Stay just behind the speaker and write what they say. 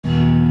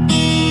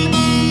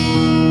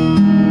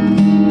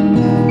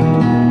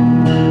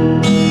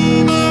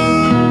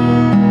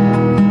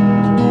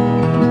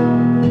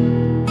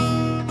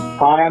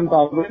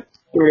October.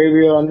 Today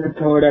we are on the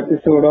third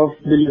episode of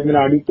the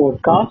Illuminati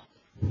podcast.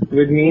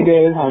 With me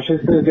there is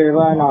Harshit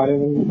Sachdeva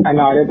and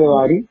Arya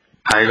Tiwari.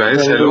 Hi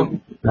guys, hello.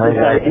 Hi,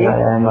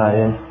 I'm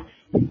Aryan.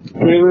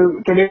 Today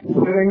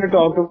we're going to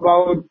talk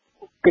about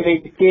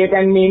cricket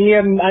and mainly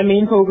our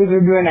main focus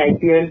will be on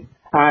IPL.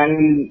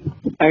 And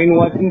I mean,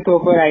 what's in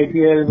store for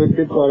IPL with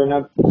the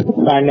corona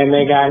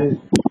pandemic and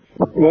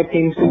what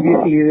seems to be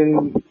a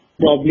season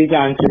probably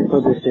cancelled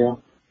for this year.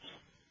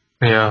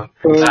 Yeah,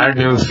 So, sad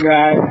news.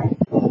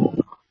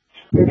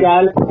 तो क्या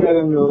लगता है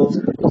तुम लोग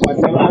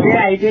मतलब अगर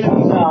IPL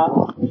होगा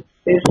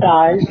इस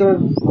साल तो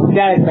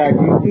क्या लगता है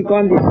कि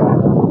कौन जीतेगा?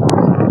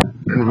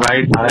 भाई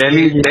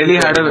दिल्ली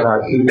had a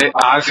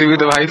आरसीबी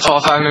तो भाई 100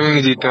 साल में भी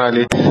नहीं जीतने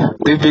वाली.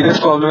 The biggest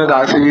problem with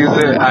RCB is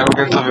the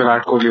arrogance of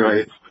Virat Kohli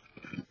भाई.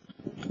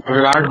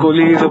 Virat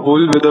Kohli is a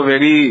bull with a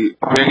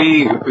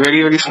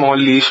very small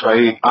leash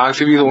भाई.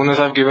 RCB's owners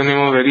have given him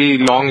a very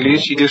long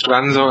leash. He just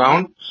runs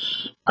around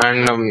and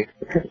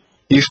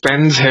he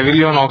spends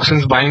heavily on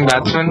auctions buying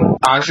batsmen.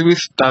 RCB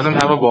doesn't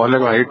have a bowler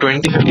भाई.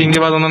 2015 के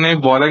बाद उन्होंने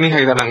एक bowler नहीं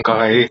खरीदा ढंग का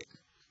भाई.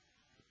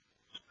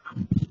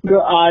 तो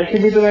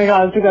आरसीबी तो मेरे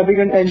ख्याल से कभी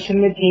कंटेंशन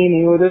में थी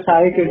नहीं, वो तो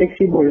सारे क्रिटिक्स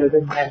ही बोल रहे थे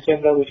मैचेस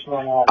का कुछ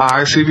होने वाला.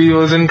 RCB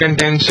was in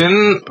contention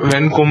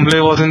when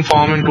Kumble was in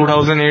form in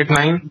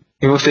 2008-9.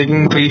 He was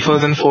taking 3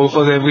 fours and 4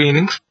 fours every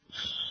innings.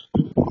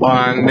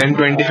 And then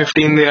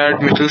 2015 they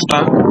had Mitchell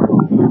Stark.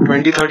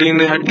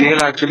 2013 they had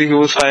Gale actually, he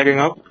was firing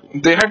up.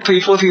 They had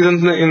 3-4 seasons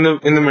in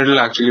the middle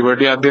actually, but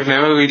yeah, they've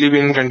never really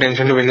been in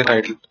contention to win the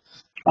title.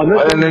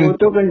 अगर वो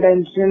तो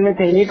contention में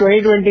थे नहीं.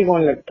 2020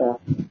 कौन लगता है?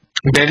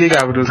 Delhi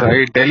Capitals,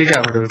 right? Delhi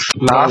Capitals.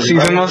 Last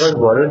season was... Good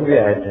bowlers we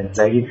had then.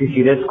 Like if you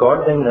see their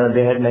squad, then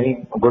they had many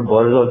good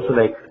bowlers also.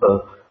 Like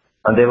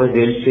there was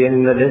Dale Steyn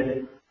in the list.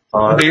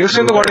 Dale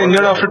Steyn got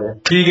injured after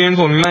 3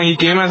 games only. He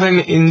came as an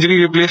injury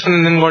replacement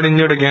and then got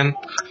injured again.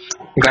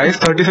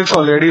 Guys, 36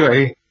 already,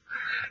 भाई.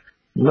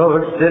 No,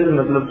 but still,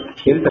 मतलब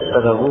खेल सकता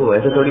था वो.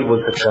 ऐसे थोड़ी बोल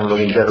सकते हम लोग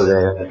इंजर हो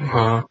जाएगा.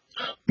 हाँ.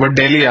 But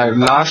Delhi,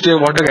 last year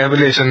what a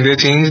revelation. They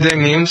changed their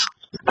names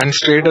and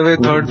straight away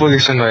third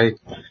position, भाई.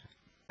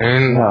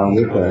 And हाँ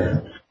वो तो है.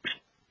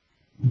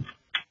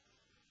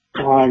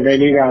 हाँ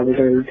Delhi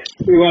Capitals.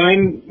 I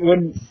mean,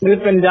 वो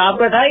पंजाब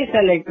का था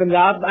इसका like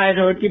पंजाब. I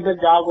heard कि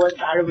Punjab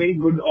had a very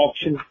good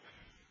option.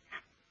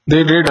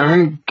 they did. I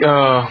mean,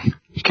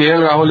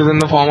 KL Rahul is in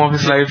the form of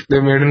his life. They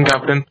made him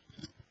captain.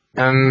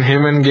 And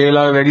him and Gale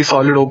are a very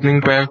solid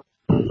opening pair.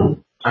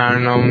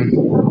 And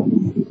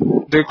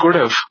they could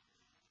have.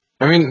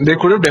 I mean, they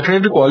could have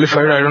definitely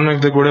qualified. I don't know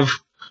if they could have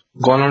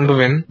gone on to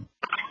win.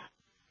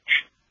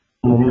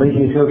 Mumbai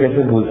CSK को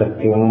कैसे भूल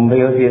सकते हो? मुंबई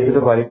और CSK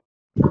तो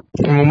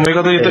qualify. Mumbai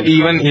का तो ये तो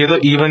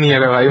इवन ही है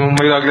भाई.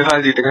 मुंबई तो अगले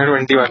साल जीतेंगे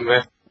 21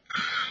 में.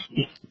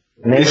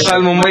 इस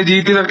साल मुंबई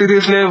जीत ही सकती थी,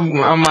 इसलिए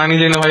अब मान ही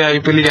लेना भाई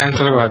आईपीएल ही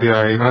कैंसिल करवा दिया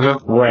भाई. मतलब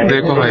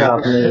देखो भाई,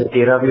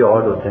 13 भी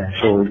ऑड होते हैं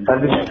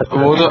तो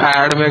वो तो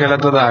एड में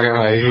गलत बता गए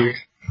भाई.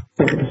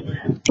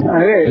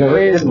 अरे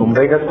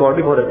मुंबई का स्क्वाड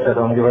भी बहुत अच्छा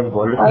था. उनके पास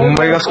बॉलर.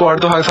 मुंबई का स्क्वाड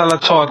तो हर साल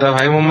अच्छा होता है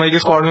भाई. मुंबई के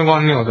स्क्वाड में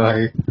कौन नहीं होता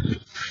भाई.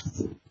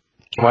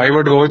 Why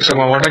would Rohit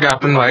Sharma? What a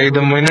captain, भाई.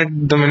 The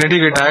minute he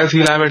retires,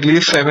 he'll have at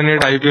least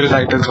 7-8 IPL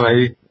titles,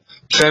 भाई.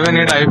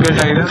 7-8 IPL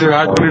titles.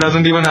 Virat Kohli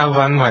doesn't even have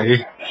one, भाई.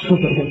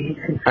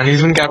 And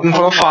he's been captain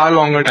for a far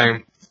longer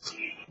time.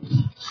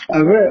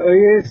 अगर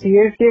ये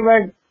CSK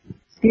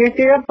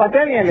का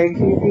पता नहीं है like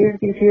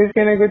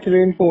CSK ने कुछ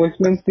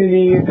reinforcements भी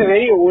दी. It's a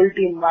very old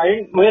team.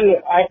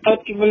 I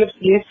thought कि मतलब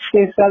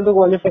सीएसके इस साल तो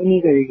क्वालिफाई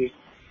नहीं करेगी,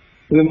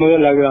 मुझे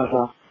लग रहा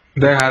था.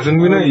 There hasn't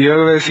been a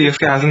year where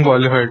CSK hasn't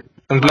qualified.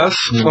 And plus,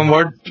 from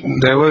what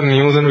there were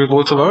news and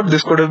reports about,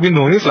 this could have been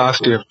Dhoni's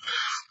last year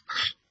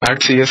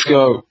at CSK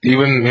or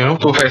even,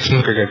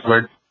 professional cricket.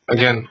 But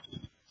again,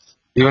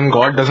 even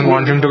God doesn't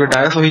want him to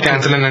retire, so he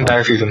cancelled an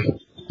entire season.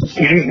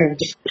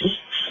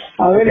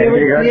 अगर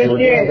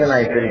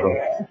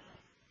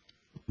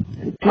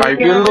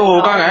IPL तो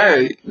होगा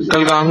है.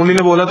 कल गांगुली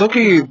ने बोला था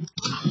कि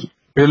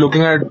we are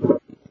looking at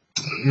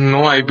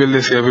no IPL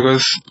this year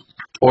because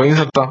हो ही नहीं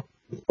सकता.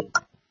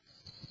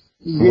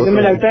 ये तो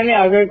मुझे लगता नहीं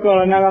अगर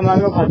कोरोना का मान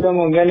लो खत्म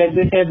हो गया, लेट्स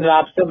से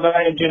रात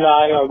bye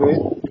July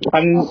August,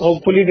 and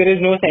hopefully there is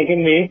no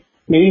second wave,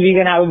 maybe we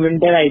can have a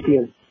winter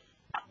IPL.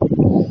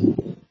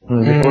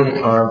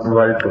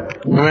 World Cup.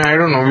 I mean, I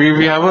don't know.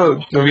 We have a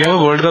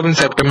World Cup in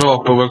September,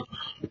 October,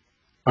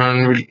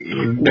 and we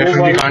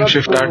definitely can't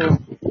shift that.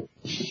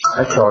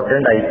 A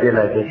shortened IPL,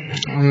 I think.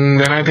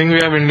 Then I think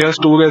we have India's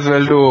tour as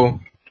well to.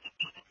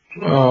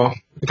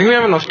 I think we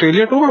have an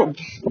Australia tour.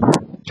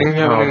 I think we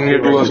have an India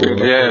tour,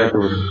 Australia. Yeah.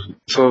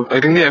 So I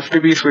think the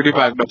FTP is pretty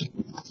packed up.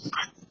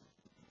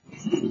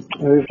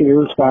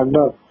 Schedule's packed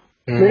up.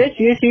 मेरे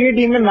CSK की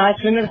team में match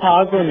winner था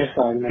कौन इस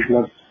साल?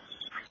 मतलब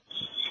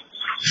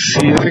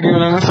CSK के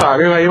winner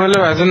सारे भाई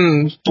मतलब as in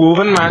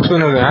proven match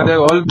winners हैं.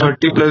 They're all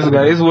 30+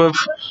 guys who have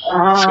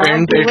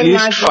spent at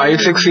least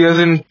 5-6 years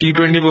in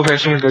T20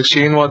 professional cricket.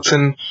 Shane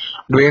Watson,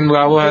 Dwayne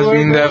Bravo has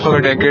been there for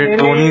a decade.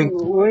 Dhoni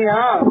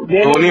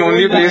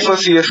only plays for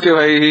CSK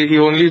भाई. He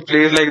only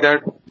plays like that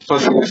for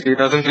CSK. He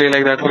doesn't play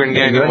like that for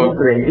India even anymore.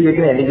 20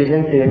 लेकिन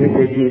allegation same ही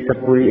थे कि सब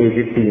पूरी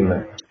aged team है,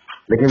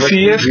 लेकिन बस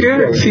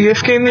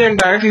CSK in the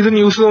entire season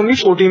uses only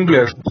 14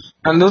 players,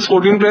 and those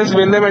 14 players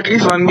win them at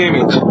least one game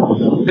each.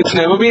 It's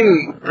never been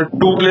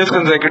 2 players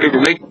consecutively.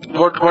 Like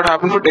what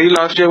happened for Delhi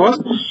last year was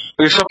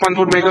Rishabh Pant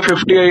would make a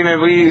 50 in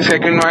every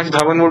second match,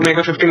 Dhawan would make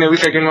a 50 in every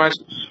second match,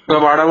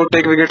 Rabada would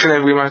take wickets in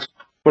every match.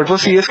 But for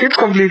CSK, it's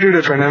completely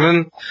different. I mean,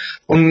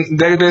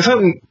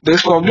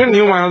 there's probably a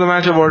new man of the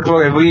match award for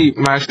every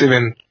match they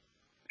win.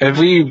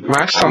 Every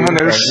match, someone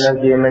else.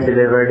 came and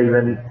delivered,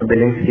 even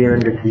Billings came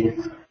and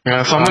received.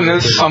 Yeah,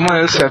 someone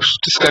else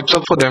steps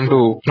up for them to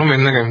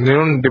win the game. They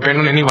don't depend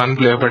on any one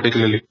player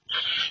particularly.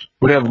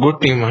 But they have a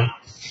good team, man.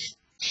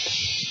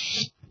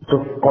 तो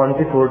कौन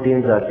सी 4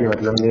 teams आती है,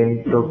 मतलब main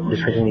तो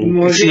discussion ही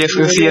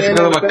CSK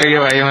का तो पक्का ही है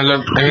भाई, मतलब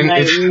I mean,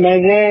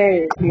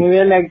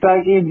 मुझे लगता है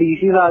कि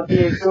DC आती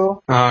है, तो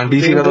हाँ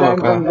DC का तो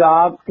पक्का.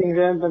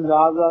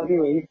 पंजाब आती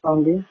वही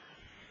होंगी,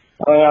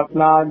 और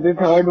अपना the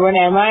third one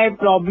MI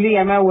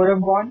would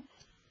have won,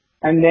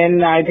 and then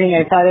I think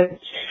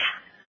SRH.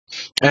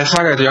 ऐसा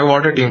कहते हैं,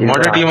 what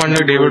a team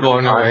under David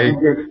Warner भाई.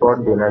 एक स्पॉट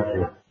देना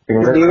चाहिए,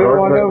 फिंगर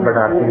क्रॉस बट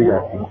आरसीबी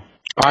जाती है.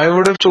 I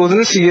would have chosen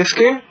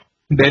CSK,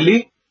 Delhi,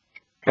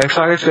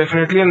 SRH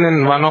definitely, and then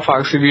one of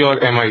RCB or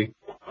MI.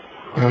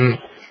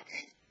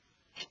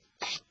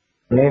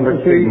 नहीं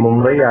but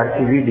Mumbai,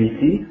 RCB,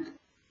 DC.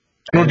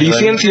 No, DC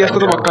and CSK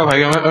तो पक्का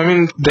भाई. I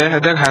mean,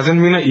 there hasn't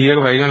been a year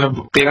भाई, मतलब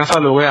 13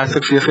 साल हो गए आज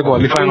तक CSK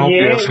क्वालिफाई हो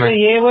प्लेयर्स में.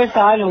 ये वो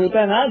साल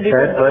होता ना,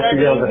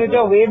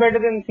 जो way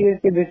better than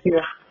CSK this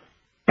year.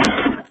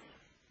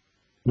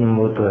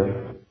 वो तो है.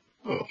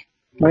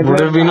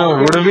 Would have been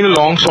a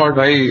long shot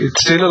भाई.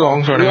 It's still a long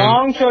shot.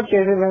 Long shot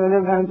कैसे,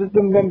 मतलब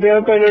तुम कंपेयर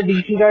कर लो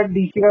DC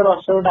का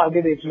रोस्टर उठा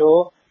के देख लो,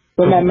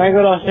 तुम MI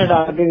का रोस्टर उठा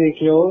के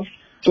देख लो,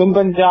 तुम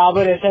पंजाब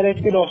और SRH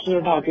के रोस्टर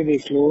उठा के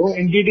देख लो.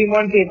 इनकी टीम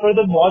ऑन पेपर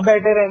तो बहुत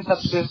बेटर है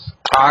सबसे.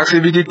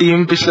 आरसीबी की टीम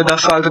पिछले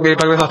 10 साल से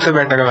पेपर में सबसे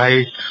बेटर है भाई.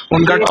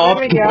 उनका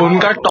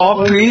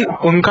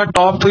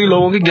टॉप 3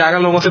 लोगों की 11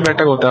 लोगों से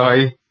बेटर होता है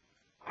भाई.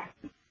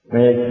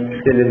 मुझे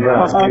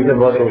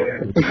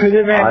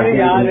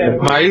याद है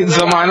भाई.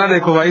 जमाना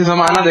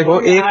देखो.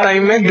 एक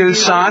टाइम में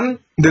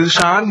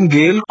दिलशान,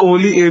 गेल,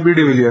 Kohli, AB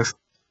de Villiers.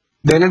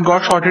 Then it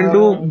got shortened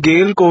to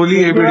Gale, Kohli,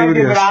 AB de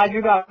Villiers.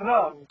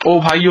 ओ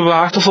भाई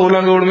युवराज तो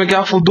 16 करोड़ में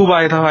क्या फुद्दू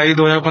पाया था भाई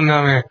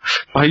 2015 में.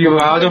 भाई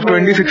युवराज ऑफ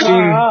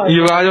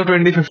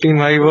 2015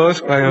 भाई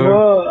वर्स्ट भाई.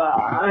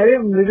 अरे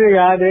मुझे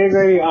याद है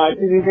कोई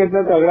आरसीबी का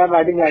इतना तगड़ा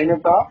बैटिंग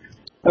लाइनअप था,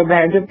 तो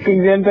बहन जब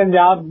किंग्स एंड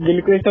पंजाब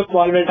दिलक्रिस्ट और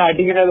पॉल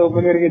बल्थाटी के साथ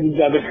ओपन करके जीत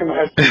जाते थे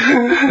मैच.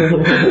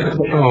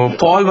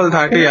 पॉल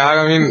बल्थाटी यार,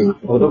 I mean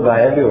वो तो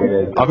गायब ही हो गया.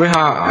 अबे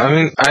हाँ, I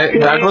mean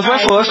that was my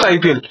first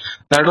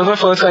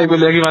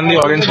IPL where he won the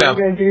orange cap.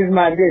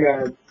 मार के गया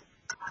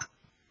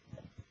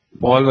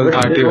पॉल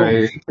बल्थाटी भाई.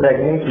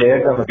 प्रेग्नेंट प्लेयर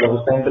था, मतलब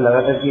उस टाइम पे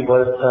लगा था कि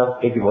बहुत अच्छा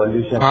एक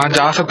इवोल्यूशन. हाँ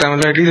जा सकता है,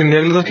 मतलब एटलीस्ट इंडिया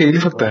के लिए तो खेल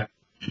ही सकता है.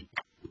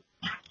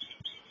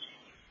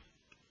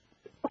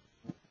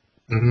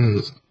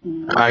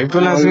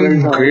 IPL has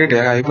been great,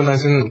 yeah. IPL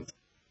has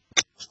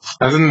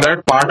been that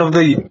part of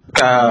the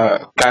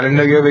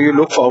calendar year where you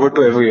look forward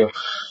to every year,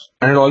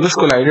 and it always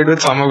collided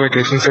with summer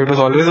vacation, so it was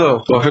always a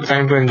perfect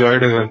time to enjoy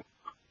it as well.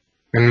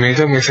 And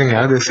major missing,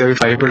 yeah, this year if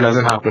IPL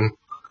doesn't happen.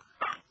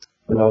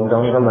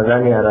 Lockdown का मजा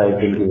नहीं आ रहा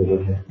IPL की वजह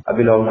से.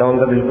 अभी lockdown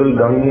का बिल्कुल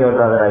गम नहीं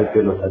होता अगर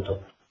आईपीएल होता तो.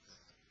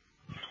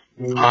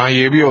 हाँ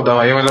ये भी होता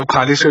भाई, मतलब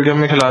खाली स्टेडियम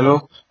में खिला लो.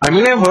 I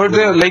mean I've heard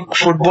that like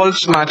football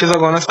matches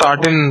are gonna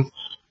start in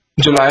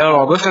July or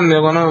August, and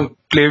they're gonna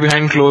play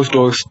behind closed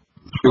doors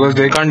because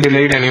they can't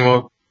delay it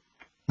anymore.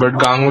 But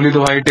Ganguly तो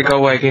भाई टिका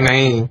हुआ है कि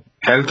नहीं,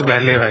 हेल्थ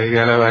पहले भाई.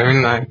 I mean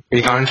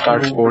we can't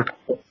start sport.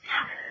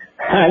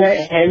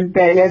 Health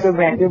पहले तो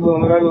भैंसे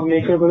बुमराह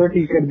भुवनेश्वर को तो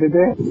ठीक कर देते.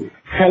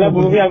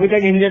 भूवी अभी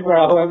तक इंजर्ड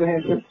पड़ा हुआ है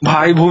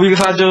भाई. भूवी के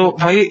साथ जो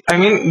भाई, I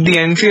mean the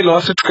NCA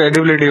lost its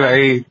credibility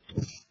भाई.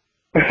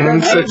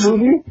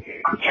 भूवी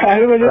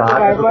 4 बजे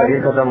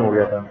खत्म हो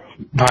गया था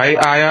भाई.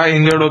 आया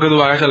इंजर्ड होकर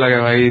दोबारा चला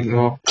गया भाई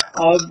वो.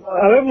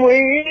 अरे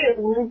वही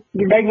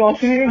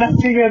डायग्नोस्टिक ढंग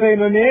से किया था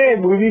इन्होंने.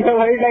 भूवी का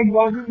भाई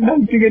डायग्नोस्टिक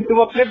ढंग से किया. तुम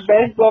अपने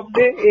बेस्ट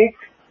अपने एक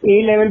A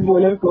लेवल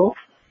बॉलर को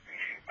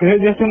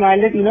जैसे मान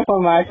लिया तीनों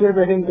फॉर्मेट में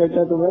प्रेजेंट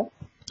करता तुम्हें.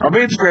 अबे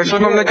it's pressure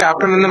from the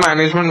captain and the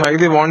management भाई.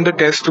 They want the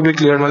test to be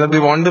cleared, मतलब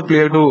they want the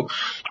player to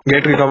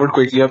get recovered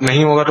quickly. अब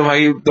नहीं होगा तो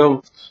भाई the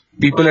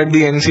people at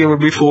the NCA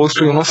would be forced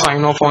to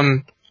sign off on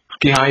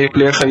कि हाँ ये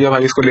player सही है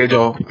भाई, इसको ले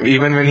जाओ.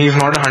 Even when he is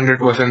not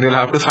 100%, they'll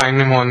have to sign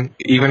him on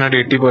even at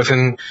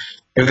 80%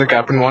 if the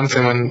captain wants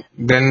him. And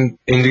then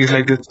injuries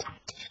like this,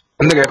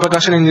 and the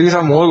repercussion injuries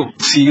are more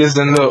serious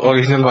than the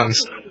original ones.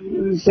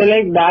 So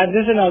like that's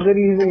just another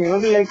reason,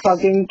 to like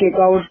fucking kick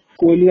out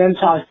Kohli and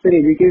Shastri,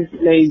 because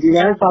like you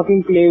can't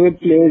fucking play with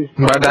players.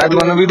 But that's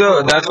gonna be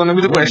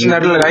the question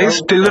that will arise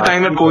till the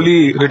time that Kohli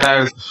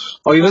retires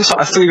or even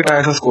Shastri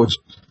retires as coach.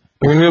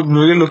 I mean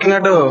we're looking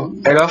at a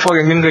era for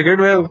Indian cricket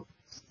where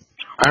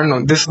I don't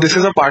know, this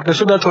is a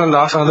partnership that's gonna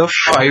last another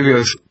 5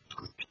 years.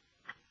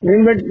 I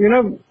mean, but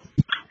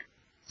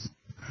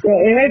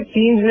it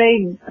seems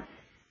like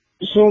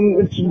so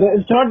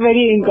it's not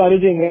very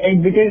encouraging, right?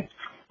 Because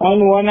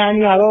on one hand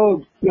you have a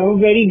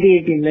very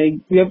great team, like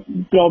you have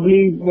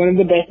probably one of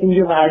the best teams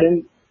you've had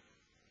in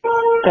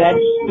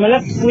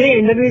मतलब पूरे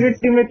Indian cricket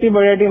team में इतनी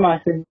बढ़िया team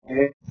हासिल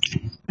है.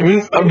 I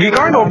mean, we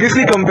can't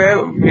obviously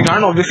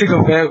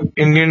compare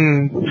Indian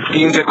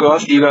teams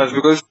across eras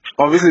because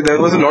obviously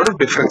there was a lot of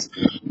difference.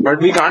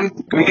 But we can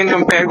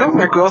compare them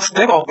across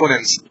their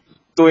opponents.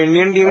 So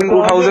Indian team in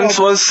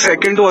 2000s was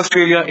second to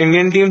Australia.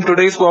 Indian team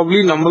today is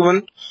probably number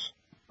one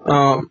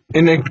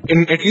in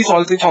at least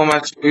all three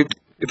formats.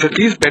 It's at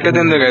least better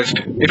than the rest.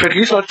 If at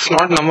least it's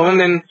not number one,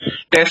 then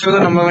Test was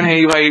the number one. Hey,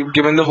 why?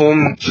 Given the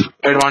home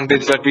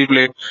advantage that we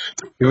play,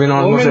 even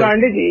home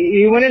advantage.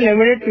 Even in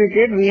limited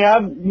cricket, we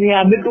have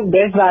the two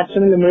best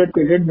batsmen in limited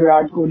cricket,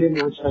 Virat Kohli and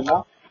Rohit Sharma.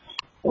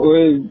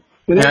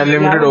 Yeah,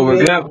 limited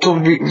overs. Yeah, so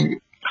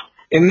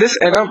in this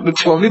era,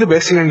 it's probably the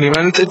best Indian team,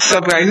 and it's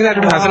surprising that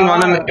it hasn't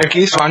won at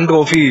least one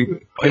trophy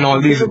in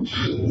all these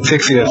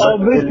 6 years.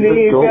 Obviously,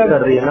 चोक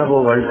कर रही है ना वो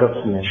world cup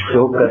में,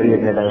 चोक कर रही है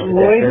इतने टाइम.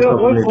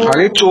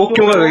 अरे चोक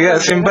क्यों कर रही है?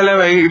 सिंपल है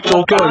भाई,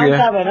 चोक क्यों कर रही है?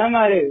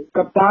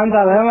 कप्तान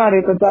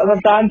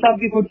साहब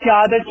की खुद की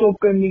आदत चोक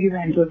करने की.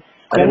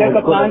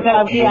 कप्तान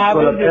साहब की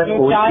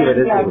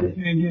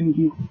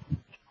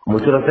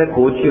मुझे लगता है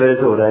कोच की वजह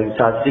से हो रहा है.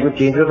 शास्त्री को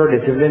चेंज करो,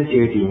 डिसिप्लिन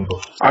चाहिए टीम को.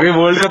 आगे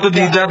वर्ल्ड कप तो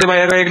जीत जाते भाई,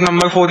 अगर एक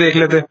नंबर 4 देख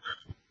लेते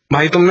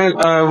भाई. तुमने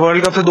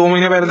वर्ल्ड कप से 2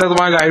 महीने पहले तक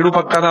तुम्हारा गाइडू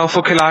पक्का था,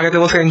 उसको खिला गए थे,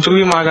 वो सेंचुरी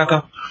भी मांगा था.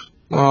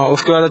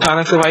 उसके बाद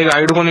अचानक से भाई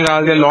गाइडू को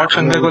निकाल दिया, लॉर्ड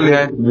शंकर को ले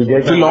आए.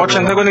 फिर लॉर्ड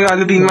शंकर को निकाल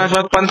दिया 3 मैच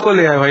बाद, पंत को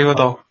ले आए भाई.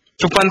 बताओ,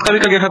 तो पंत का भी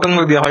करियर खत्म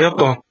कर दिया भाई. अब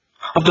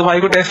तो भाई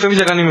को टेस्ट में भी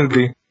जगह नहीं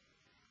मिलती.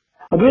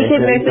 अभी उसको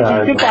टेस्ट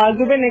 5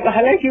 रुपए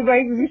निकाला क्यों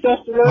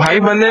भाई?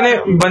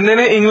 बंदे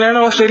ने इंग्लैंड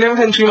और ऑस्ट्रेलिया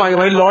में सेंचुरी मांगी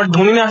भाई. लॉर्ड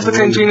धोनी ने आज तक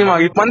सेंचुरी नहीं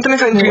मांगी, पंत ने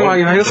सेंचुरी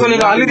मांगी भाई, उसको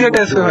निकाल ही दिया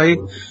टेस्ट में भाई.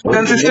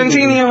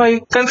 कंसिस्टेंसी नहीं है भाई,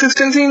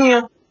 कंसिस्टेंसी नहीं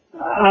है.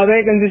 अबे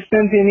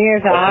कंसिस्टेंसी नहीं है.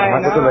 साहा है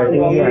ना,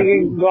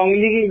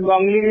 गोंगली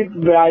की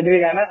बिरादरी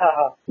है ना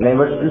साहा. नहीं,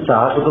 बट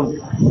साहा को तो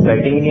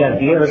बैटिंग ही नहीं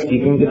आती है, बस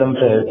कीपिंग के दम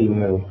से है टीम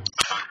में.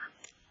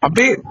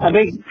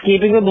 अबे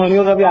कीपिंग तो धोनी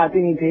को कभी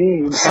आती नहीं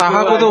थी.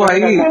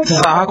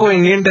 साहा को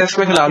इंडियन टेस्ट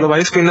में खिला लो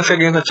भाई, स्पिनर के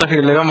अगेंस्ट अच्छा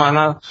खेलेगा.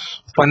 माना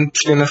पंत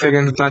स्पिनर के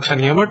अगेंस्ट इतना अच्छा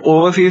नहीं है, बट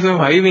ओवरसीज में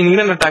भाई we need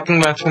an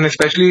attacking batsman,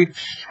 specially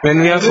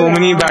when we have so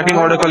many batting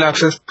order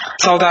collapses.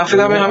 South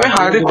Africa में हमें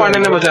हार्दिक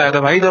पांड्या ने बचाया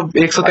था भाई, जब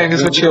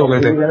 133 में 6 हो गए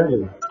थे.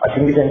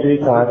 अश्विन की सेंचुरी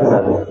कहाँ से ला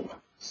दी?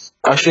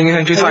 अश्विन की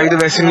सेंचुरी आई थी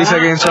वेस्ट इंडीज के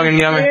अगेंस्ट और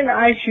इंडिया में.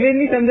 अश्विन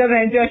नहीं समझा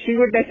बहन, अश्विन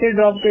को टेस्ट से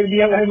ड्रॉप कर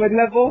दिया भाई.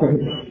 मतलब वो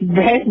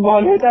बेस्ट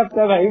बॉलर था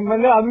अब भाई.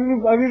 मतलब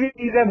अभी भी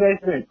is the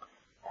best friend.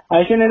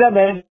 Ashwin is the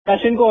best.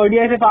 Ashwin को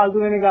ओडीआई से फालतू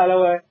में निकाला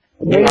हुआ है.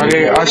 अरे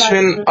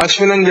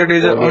अश्विन एंड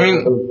जडेजा,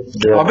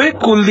 अबे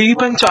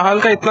कुलदीप एंड चाहल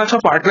का इतना अच्छा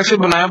पार्टनरशिप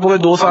बनाया पूरे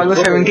 2 साल में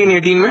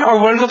 17-18 में, और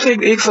वर्ल्ड कप से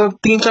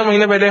 3-4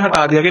 महीने पहले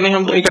हटा दिया कि नहीं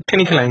हम तो इकट्ठे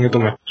नहीं खिलाएंगे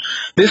तुम्हें.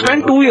 दे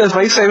स्पेंड 2 years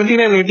भाई,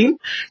 17 and 18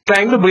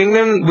 trying to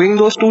bring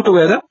those two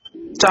together.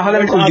 Chahal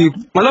and Kuldeep,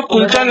 मतलब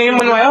कुलचा नेम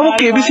बनवाया वो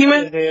केबीसी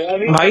में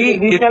भाई.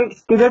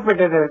 किधर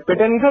पिटे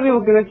नहीं था वो,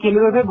 किधर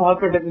खेले थे, बहुत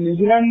पिटे थे.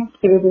 न्यूजीलैंड में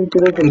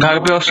घर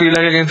पे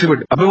ऑस्ट्रेलिया के अगेंस्ट ही.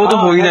 अबे वो तो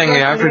हो ही जाएंगे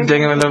यार, फिट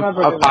जाएंगे.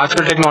 मतलब अब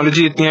आजकल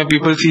टेक्नोलॉजी इतनी है,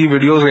 people see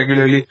videos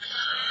regularly.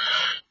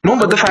 No,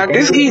 but the fact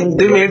is कि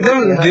they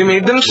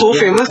made them so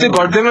famous. They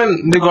got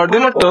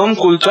them a term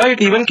kulcha. It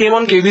even came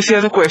on KBC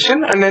as a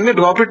question, and then they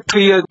dropped it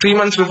 3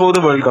 months before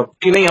the World Cup.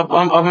 कि नहीं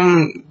अब हम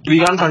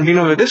we can't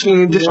continue with this. We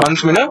need this one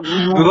spinner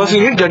because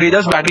we need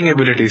Jadeja's batting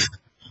abilities.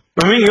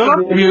 I mean,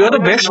 you are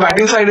the best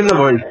batting side in the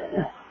world.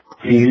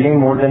 Fielding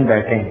more than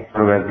batting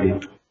probably.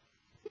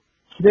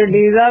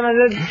 Jadeja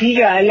मतलब ठीक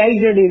है, I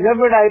like Jadeja,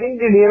 but I think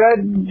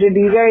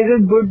Jadeja is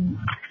a good.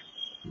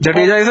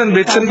 Jadeja is a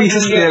bits and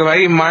pieces player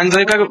भाई.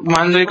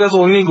 Manjrekar's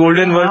only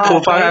golden word so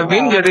far have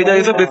been Jadeja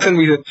is a bits and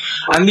pieces,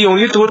 and the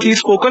only truth he's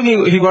spoken,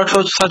 he got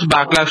such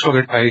backlash for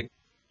it भाई.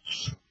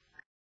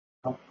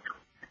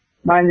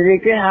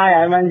 मांजरेकर, हाँ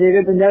यार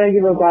मांजरेकर तो ज्यादा की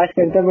बकवास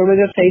करता है,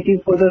 बट जब सही चीज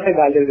फोटो से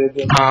गाली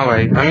देते हैं. हाँ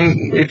भाई, I mean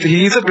he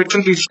is a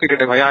bits and pieces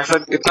cricketer भाई. आज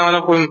तक इतना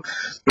मतलब कोई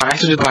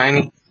मैच जितवाया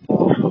नहीं.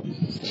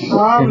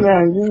 हाँ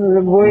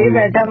वही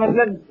बैठा.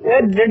 मतलब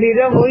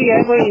जडेजा वही है,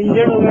 कोई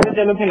इंजर्ड हो गया तो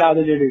चलो खिला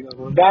दो जडेजा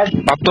को.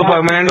 अब तो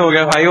परमानेंट हो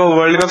गया भाई. वो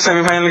वर्ल्ड कप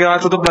सेमीफाइनल के बाद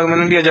तो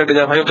परमानेंट ही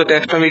जडेजा भाई. अब तो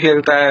टेस्ट में भी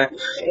खेलता है,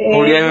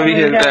 ओडीआई में भी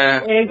खेलता है.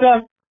 एक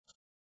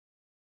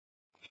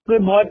तो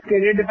बहुत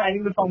करियर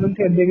डिफाइनिंग परफॉर्मेंस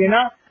कर देंगे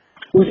ना,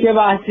 उसके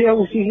बाद से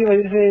उसी की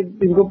वजह से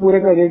इनको पूरे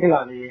करियर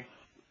खिला देंगे.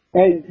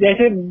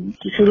 जैसे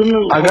शुरू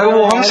में अगर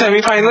वो हम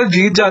सेमीफाइनल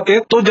जीत जाते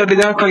तो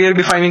जडेजा का करियर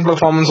डिफाइनिंग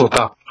परफॉर्मेंस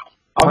होता.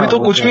 अभी तो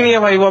कुछ भी नहीं है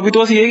भाई. वो अभी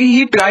तो बस ये कि he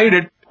tried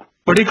it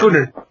but he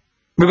couldn't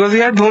because he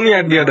had Dhoni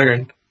at the other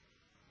end.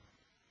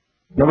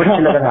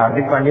 अगर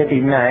हार्दिक पांड्या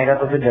टीम में आएगा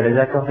तो फिर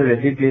जडेजा का फिर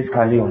वैसी प्लेस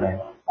खाली होना है.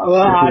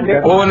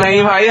 ओ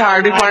नहीं भाई,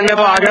 हार्दिक पांड्या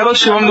तो आ गया तो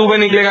शिवम दुबे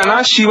निकलेगा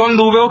ना. शिवम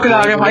दुबे को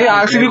खिला गया भाई.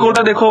 आरसीबी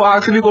कोटा देखो,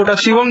 आरसीबी कोटा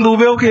शिवम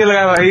दुबे को खेल रहा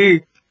है भाई.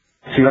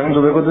 शिवम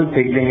दुबे को तो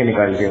फेंक देंगे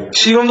निकाल के.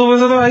 शिवम दुबे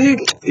से तो भाई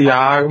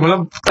यार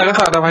मतलब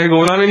तरस आता भाई.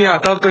 गोला भी नहीं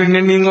आता तो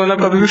इंडियन टीम को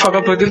मतलब कभी भी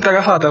फकअप होती है,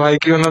 तरस आता भाई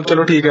कि मतलब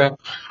चलो ठीक है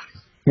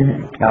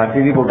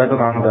आरसीबी कोटा तो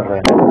काम कर रहा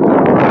है।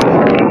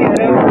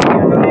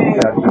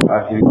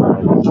 आरसीबी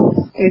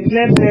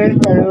इतने प्लेयर्स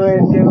पड़े हुए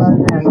इसके बाद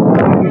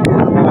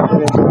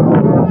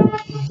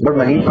बट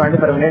मनीष पांडे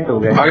परमानेंट हो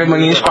गया। अरे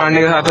मनीष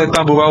पांडे के साथ तो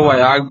इतना बुरा हुआ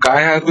यार,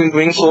 guy has been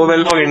doing so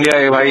well for India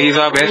है भाई, he is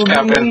our best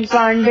captain. Manish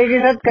Pandey के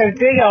साथ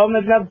करते जाओ,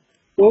 मतलब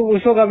वो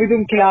उसको कभी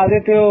तुम खिला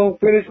देते हो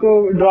फिर उसको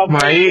ड्रॉप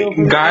भाई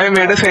guy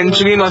made a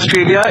century in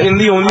Australia in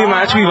the only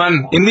match we won,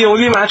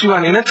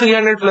 in a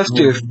 300+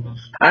 chase,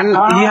 and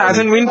he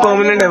hasn't been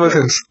permanent ever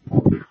since.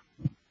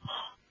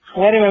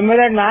 I remember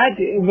that match.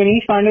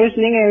 Manish Pandey was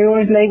playing. Everyone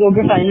was like,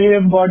 "Okay, finally we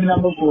have got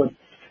number 4."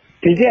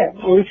 ठीक है,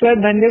 और उसके बाद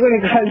धंधे को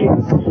निकाल दिया।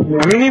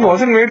 I mean, he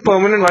wasn't made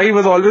permanent. Why? He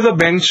was always a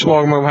bench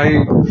warmer. भाई,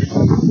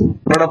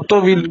 but up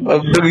to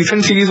the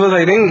recent series was,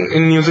 I think,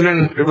 in New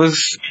Zealand. It was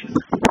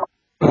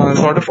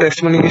sort of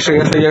testimony कि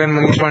Shreyas Iyer and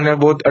Manish Pandey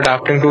are both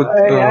adapting to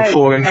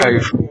 4 and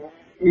 5.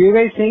 You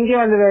guys think कि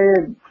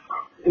मतलब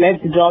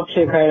let's drop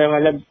Shekhar,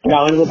 मतलब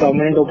राहुल को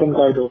permanent open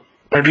कर दो।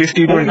 At least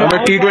T20. अगर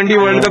T20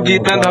 world cup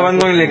जीतना है, धवन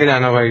को ही लेके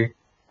जाना भाई।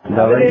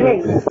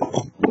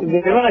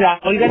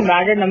 Rahul can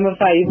bat at number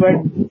 5, but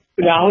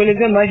Rahul is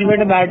a much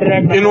better batter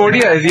at In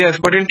ODIs, yes,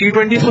 but in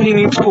T20, so he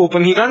needs to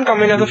open. He can't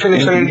come in as a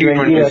finisher in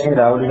T20. I think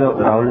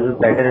Rahul is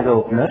better as an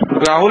opener.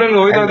 Rahul and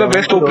Rohit are the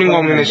best opening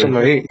combination,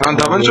 bhai.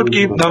 Dhawan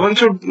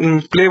should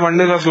play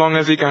one day as long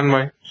as he can,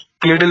 bhai.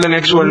 Play till the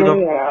next World Cup.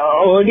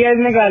 ODIs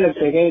में क्या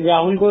लगता है कि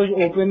राहुल को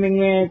opening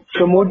में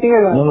promote नहीं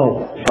होगा? No,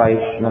 5.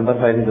 Number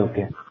 5 is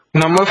okay.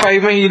 Number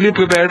 5 में he'll be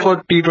prepared for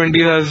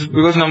T20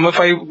 because number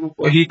 5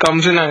 he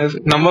comes in as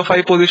number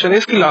 5 position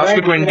is the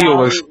last 20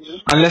 overs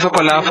unless a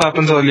collapse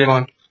happens earlier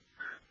on.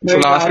 So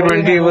last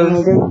 20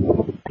 overs.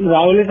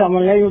 Rahul is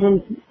someone like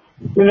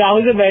Rahul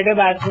is a better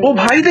batsman. Oh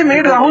bhai, they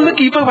made Rahul the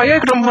keeper. Bhai, I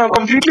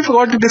completely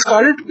forgot. They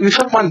discarded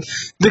Rishabh Pant.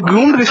 They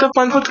groomed Rishabh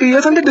Pant for 3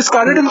 years and they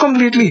discarded him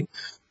completely.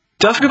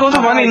 Just because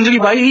of one injury.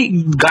 Bhai,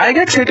 guy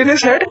gets hit in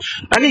his head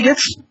and he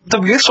gets the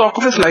biggest shock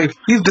of his life.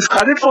 He's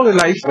discarded for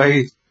life, bhai.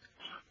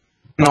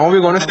 Now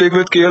we're gonna stick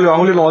with KL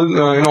Rahul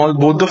in all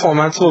both the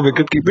formats for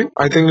wicket keeping.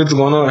 I think it's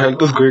gonna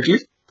help us greatly.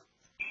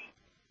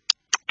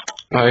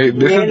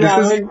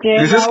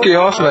 This is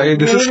chaos, right?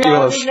 This is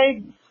chaos.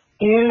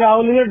 KL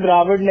Rahul is a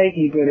Dravid like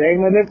keeper, right?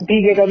 मतलब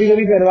ठीक है, कभी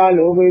कभी करवा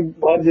लो, कोई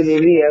बहुत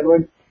जरूरी है,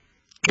 but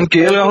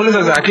KL Rahul is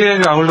exactly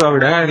like Rahul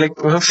Dravid, है like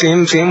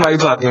same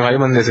vibes आती हैं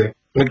भाई बंदे से.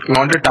 Like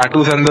not the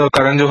tattoos and the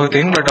Karan Johar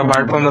thing, but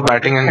apart from the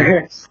batting and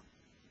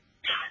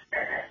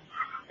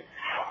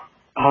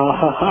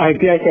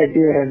IPL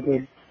Shetty है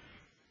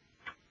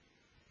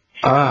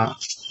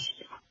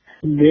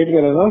डेट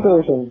कर रहा हूँ तो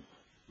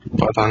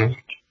पता नहीं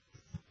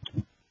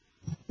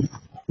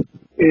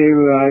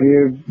यार,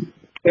 ये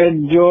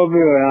जो भी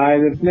हो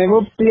यार, इतने वो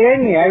प्लेयर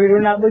नहीं है, वी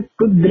डोंट हैव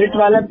कुछ ग्रिट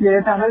वाला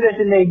प्लेयर था ना,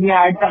 जैसे like we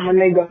had someone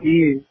like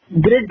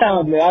grit था,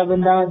 मतलब यार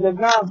बंदा मतलब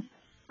ना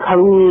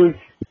खड़ूस।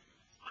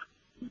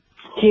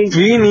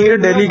 We need a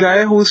Delhi guy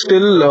who's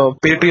still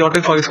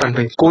patriotic for his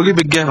country. Kohli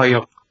बिक गया भाई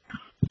अब।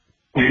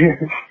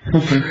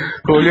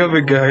 कोहली अब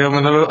बिक गया है,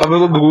 मतलब अब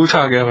वो भूस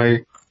आ गया भाई।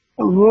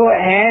 वो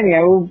है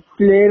नहीं, वो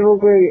प्लेयर, वो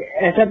कोई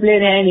ऐसा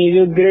प्लेयर है नहीं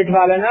जो ग्रेट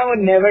वाला ना, वो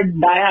never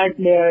die hard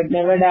player,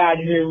 never die hard.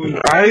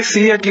 I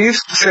see at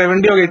least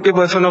 70 or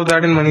 80% of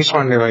that in Manish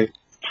Pandey, भाई।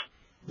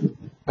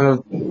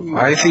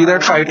 I see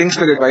that fighting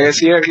spirit, भाई। I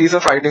see at least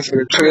a fighting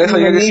spirit. So yes,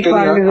 I still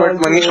young,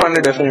 but Manish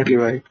Pandey definitely,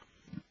 भाई।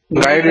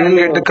 Guy didn't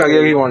get the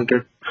career he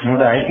wanted. No,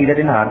 I see that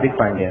in Hardik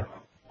Pandya.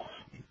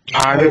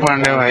 Hardik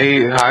Pandya, भाई।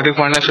 Hardik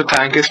Pandya should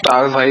thank his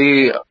stars, भाई।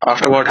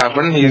 After what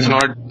happened, he is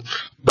not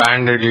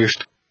banned at least.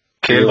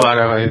 खेल पा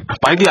रहा है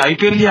भाई। the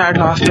IPL he had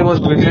last year was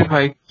brilliant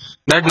भाई।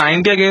 that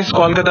 90 against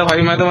Kolkata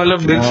भाई, मैं तो मतलब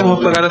दिल से होप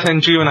लगा था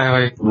सेंचुरी बनाया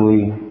भाई।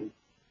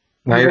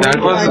 भाई that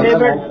was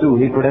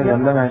he could have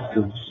won the match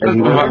too.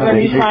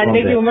 Manish Pandey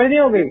की उम्र नहीं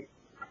हो गई?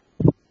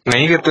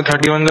 नहीं कितने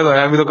 31 का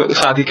गया, अभी तो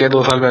शादी किया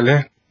 2 साल पहले।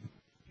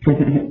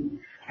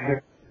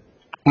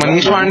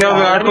 मनीष पांडे और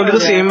विराट कोहली तो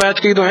सेम मैच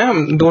के ही तो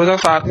हैं,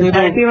 2007 में तो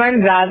 31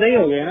 ज्यादा ही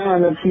हो गया ना,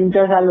 मतलब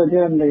 3-4 साल होते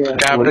हैं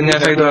कैप्टन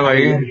जैसा ही तो है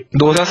भाई।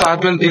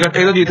 2007 में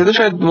इकट्ठे तो जीते थे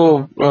शायद वो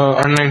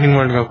अंडर-19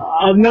 वर्ल्ड कप।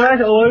 अब मेरे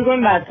पास और कौन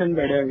बैट्समैन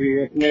पड़े अभी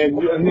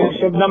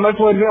नंबर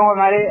 4 पे?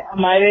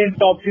 हमारे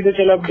टॉप 3 तो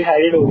चलो अब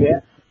डिसाइडेड हो गया,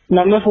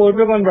 नंबर 4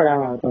 पे कौन पड़ा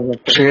हमारा?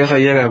 श्रेयस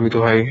अय्यर है अभी तो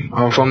भाई,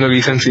 फ्रॉम द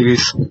रीसेंट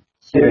सीरीज।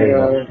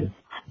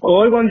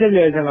 और कौन से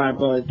प्लेयर्स है हमारे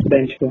पास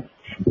बेंच पे?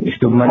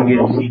 शुभमन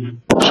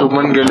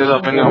गिल इज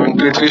अपने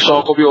पृथ्वी शॉ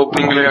को भी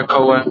ओपनिंग के लिए रखा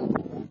हुआ है,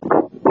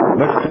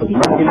 बट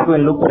शुभमन गिल को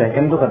इन लोग को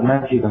सेकंड तो करना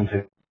चाहिए कम से।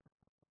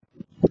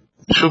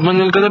 शुभमन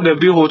गिल का तो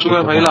डेब्यू हो चुका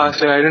है भाई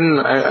last year.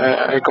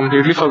 I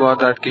completely forgot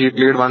that he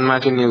played 1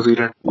 match in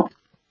New Zealand.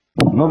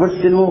 No but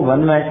still वो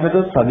 1 मैच में तो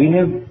सभी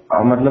ने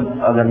मतलब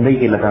गंदा ही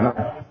खेला था ना।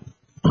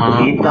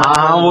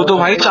 हाँ वो तो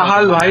भाई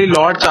चाहल भाई,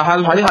 लॉर्ड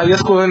चाहल भाई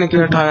हाईएस्ट स्कोर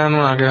निकले 18 रन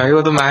बना के भाई,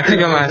 वो तो मैच ही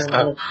का मैच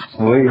था।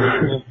 वही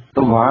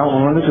तो वहाँ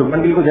उन्होंने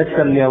शुभमन गिल को जज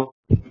कर लिया,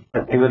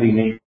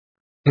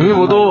 नहीं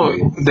वो तो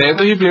दे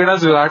तो ही प्लेड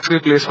एज विराट के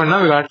रिप्लेसमेंट ना,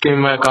 Virat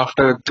came back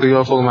after 3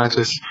 or 4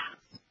 matches.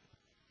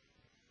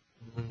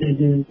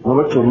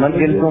 वो शुभमन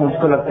गिल को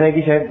मुझको लगता है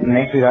कि शायद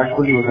नेक्स्ट विराट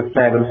कोहली हो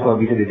सकता है अगर उसको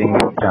अभी से दे देंगे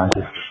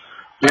चांसेस।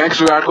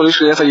 Next विराट कोहली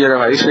श्रेयस अय्यर है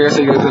भाई. Shreyas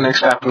Iyer is the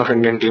next captain of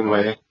Indian team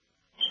भाई.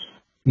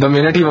 The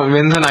minute he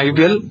wins an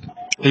IPL,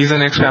 he's the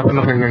next captain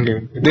of Indian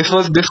team.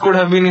 This could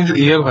have been his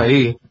year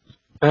भाई.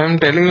 I'm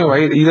telling you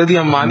भाई, either the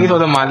Ambanis or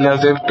the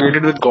Malias, they've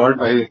traded with God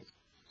भाई.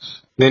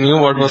 They knew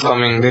what was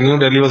coming. They knew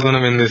Delhi was going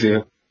to win this year.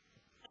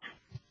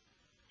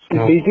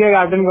 DC का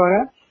captain कौन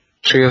है?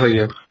 श्रेयस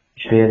अय्यर.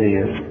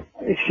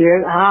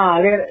 श्रेयस, हाँ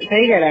अगर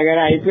सही कह रहा है, अगर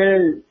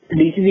आईपीएल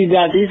डीसी जीत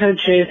जाती तो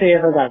श्रेयस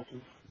अय्यर हो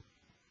जाती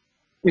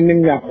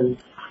इंडियन कैप्टन.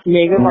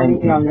 मेघा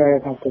पाटिल नाम का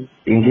कैप्टन.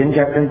 इंडियन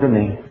कैप्टन तो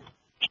नहीं.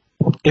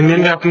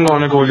 इंडियन कैप्टन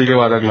कौन है कोहली के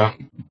बाद अगला?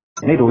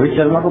 नहीं, रोहित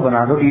शर्मा को बना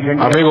दो T20.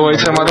 अबे रोहित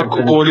शर्मा तो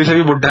कोहली से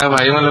भी बुढ़ा है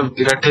भाई. मतलब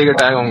इकट्ठे के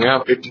टैग होंगे.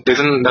 It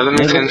doesn't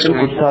make sense to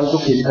me. कुछ साल तो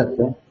खेल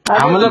सकते हैं.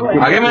 हाँ मतलब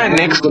आगे मैं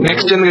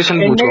नेक्स्ट जनरेशन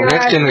पूछूं.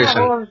 नेक्स्ट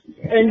जनरेशन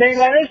इंडियन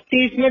का ना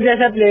 30 में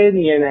जैसा प्लेयर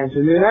नहीं है.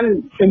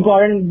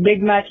 इम्पोर्टेंट बिग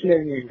मैच प्लेयर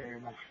नहीं है.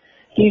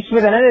 30 में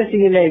था ना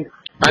जैसे like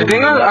I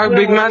think our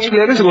big match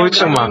player is Rohit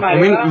Sharma. I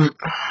mean,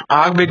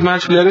 our big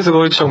match player is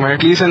Rohit Sharma,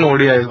 at least in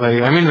ODIs, bhai.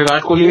 I mean,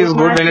 Virat Kohli is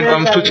good when it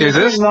comes to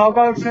chases.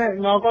 Knockout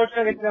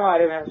में कितने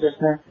मारे हैं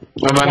उसने?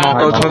 अब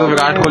knockouts में तो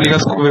विराट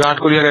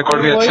कोहली का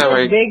record भी अच्छा है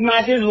भाई. बिग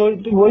मैचेस वही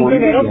तो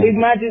कह रहा हूँ.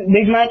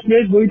 बिग मैच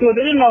प्लेयर्स वही तो होते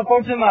हैं जो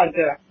नॉकआउट से मारते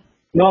हैं.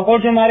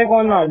 नॉकआउट से मारे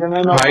कौन मारते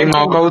हैं भाई?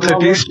 Knockouts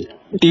at least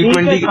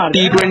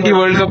T20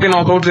 world cup के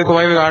नॉकआउट देखो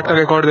भाई. विराट का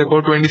रिकॉर्ड देखो.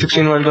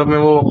 2016 वर्ल्ड कप में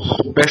वो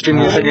वेस्ट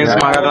इंडीज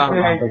अगेंस्ट मारा था.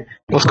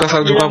 उसका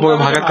सर झुका, पूरे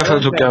भारत का सर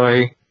झुक गया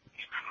भाई.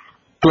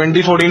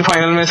 2014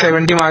 फाइनल में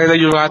 70 मारे थे.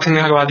 युवराज सिंह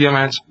ने हरवा दिया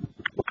मैच.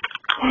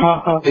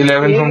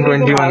 11 from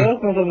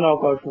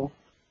 21.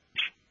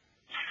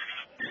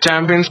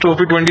 चैंपियंस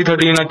ट्रॉफी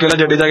 2013 अकेला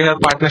जडेजा के साथ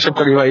पार्टनरशिप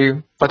करी भाई.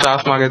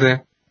 50 मारे थे.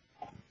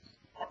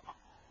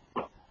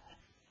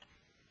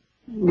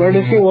 बट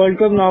इसके वर्ल्ड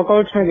कप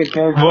नॉकआउट्स में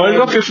कितने? वर्ल्ड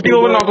कप 50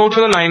 ओवर नॉकआउट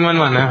में तो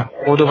 9-1 है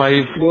वो तो भाई.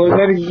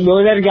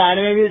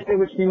 2011 में भी इससे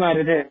कुछ नहीं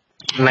मारे थे.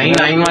 नहीं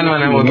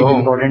 9-1 है वो तो.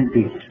 इम्पोर्टेंट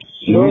थी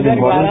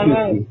 2011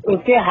 में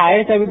उसके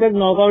हाईएस्ट अभी तक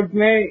नॉकआउट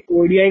में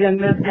ओडीआई के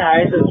अंदर उसके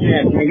हाईएस्ट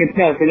उसमें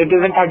कितने हफ्ते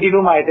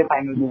 2032 मारे थे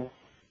फाइनल में.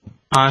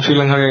 हाँ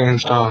श्रीलंका के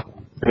अगेंस्ट. हाँ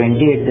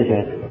 28 थे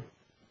शायद.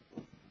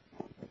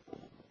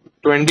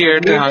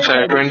 28 थे. हाँ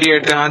शायद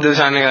 28 थे. हाँ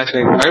जैसे आने का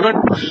अरे बट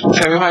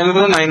सेमीफाइनल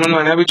में तो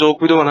 9-1 है. अभी जोक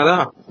भी तो बना था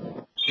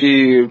कि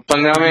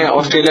 15 में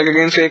ऑस्ट्रेलिया के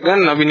अगेंस्ट 1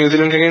 रन, अभी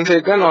न्यूजीलैंड के अगेंस्ट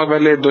 1 रन और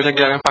पहले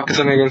 2011 में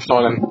पाकिस्तान के अगेंस्ट 9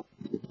 रन.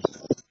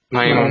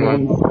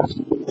 9-1.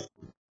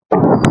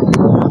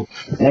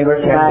 नहीं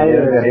बट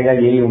करेगा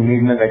यही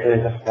उम्मीद में बैठे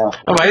रह सकते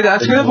हैं भाई.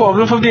 That's the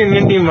problem of the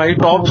Indian team भाई.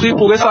 टॉप 3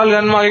 पूरे साल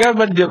रन मारेगा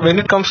but when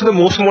it comes to the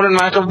most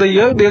important match of the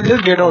year they will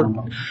just get out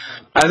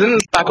as in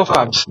pack of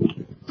cards.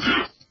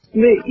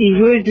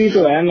 Egoist भी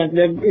तो है.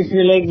 मतलब if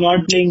you like not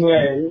playing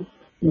well,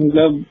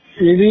 मतलब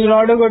you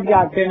not a good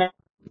captain,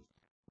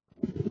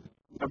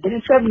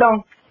 step down.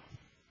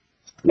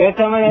 Let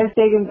someone else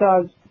take in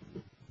charge.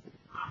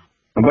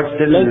 But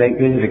still, like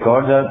his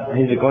records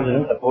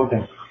doesn't support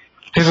him.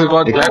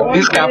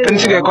 His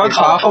captaincy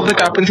records, half of the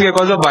captaincy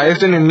records are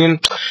biased in Indian.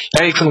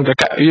 Like,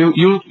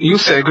 you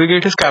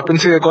segregate his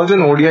captaincy records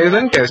in ODIs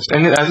and Tests,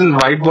 and as in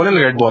white ball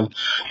and red ball.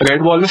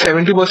 Red ball में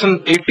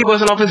 70%,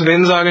 80% of his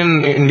wins are in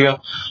India,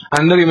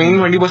 and the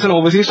remaining 20%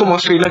 overseas. तो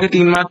Australia के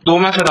 2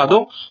 match हटा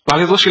दो,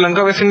 बाकी तो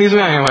Sri Lanka West Indies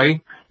में आए हैं भाई.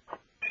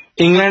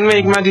 इंग्लैंड में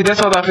 1 मैच जीता,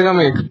 साउथ अफ्रीका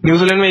में 1,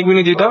 न्यूजीलैंड में 1 भी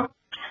नहीं जीता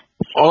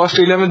और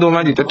ऑस्ट्रेलिया में 2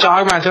 मैच जीता.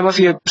 4 मैच है बस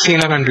ये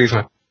सेना कंट्रीज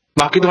में.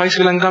 बाकी तो भाई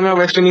श्रीलंका में और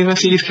वेस्ट इंडीज में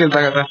सीरीज खेलता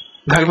रहता है.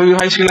 घर पे भी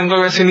भाई श्रीलंका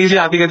और वेस्ट इंडीज ही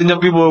आती रहती जब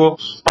भी बोल हो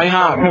भाई.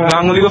 हाँ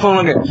गांगुली को फोन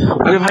हो गया,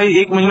 अरे भाई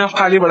 1 महीना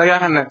खाली पड़ा, क्या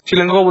करना है?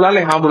 श्रीलंका को बुला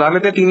ले. हाँ बुला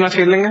लेते, 3 मैच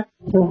खेल लेंगे.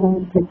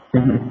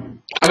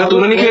 अगर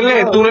तूने नहीं खेलने,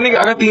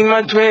 अगर 3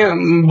 मैच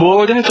में बोर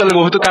हो जाए, चल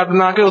गो तो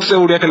कैप्टन आके उससे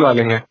उड़िया खिलवा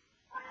लेंगे.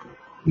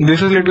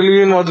 This is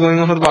literally what's going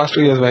on for the past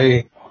 2 years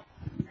भाई.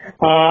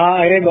 हाँ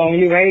अरे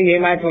गांगुली भाई ये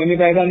मैच हो नहीं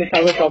पाएगा.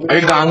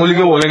 अरे गांगुली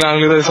को बोले,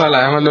 गांगुली तो इस साल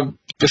आया, मतलब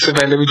इससे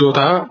पहले भी जो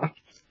था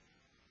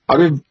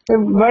अभी.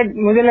 बट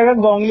मुझे लगा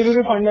गांगुली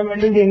भी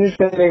फंडामेंटल चेंजेस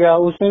करेगा,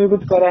 उसने भी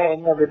कुछ करा है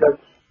नहीं अभी तक.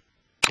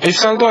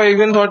 इस साल तो आई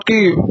इवन थॉट कि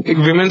एक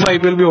विमेन्स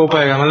आईपीएल भी हो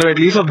पाएगा, मतलब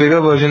at least a bigger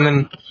version than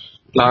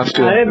last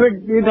year. अरे but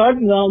we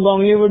thought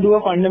Ganguly would do a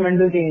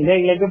fundamental change.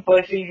 Like the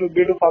first thing should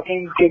be to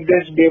fucking kick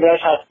this Devraj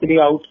Shastri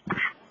out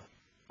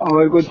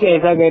और कुछ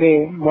ऐसा करे.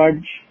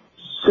 But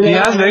he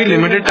has very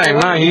limited time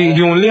ना.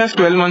 he only has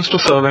 12 months to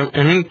serve.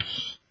 I mean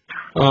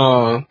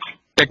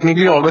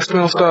technically अगस्त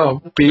में उसका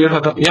period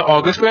खत्म, या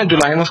अगस्त में या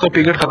जुलाई में उसका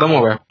पीरियड खत्म हो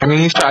गया. I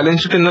mean he's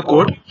challenged it in the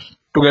court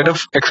to get a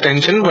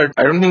extension, but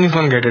I don't think he's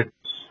gonna get it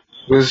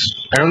because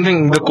I don't think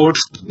the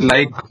courts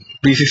like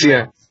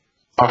BCCI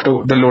after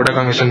the Lodha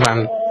Commission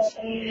panel.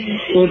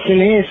 कुछ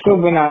नहीं, इसको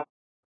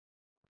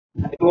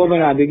वो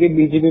बना देगी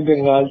BJP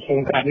Bengal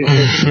सरकार.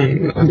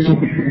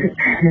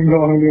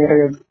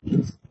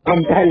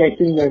 हमका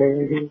election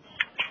लड़ेंगे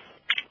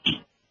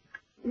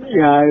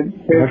यार.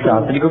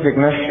 शास्त्री को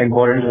फिटनेस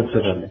इम्पोर्टेंट सबसे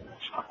पहले.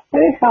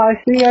 अरे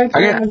शास्त्री यार,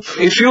 again,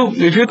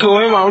 if you throw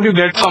him out, you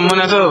get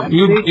someone as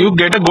you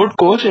get a good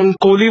coach, and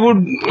Kohli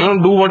would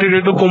do what he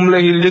did to Kumble.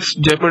 He'll just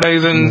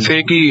jeopardize and say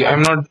कि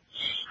I'm not,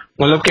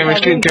 मतलब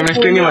chemistry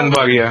नहीं बन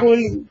पा रही है.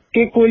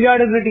 Kohli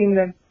out of the team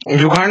then.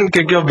 You can't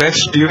kick your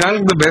best. You can't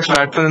kick the best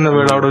batsman in the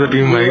world out of the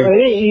team, bhai.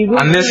 अरे ego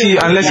Unless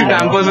he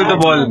tampers with the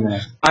ball.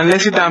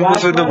 Unless he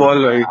tampers with the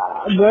ball, bhai.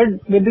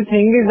 but the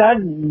thing is that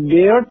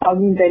they are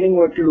talking telling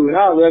what to do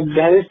ना.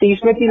 जैसे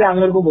T-shirt की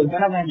language को बोलते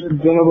हैं ना,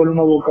 जो मैं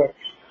बोलूँगा वो कर.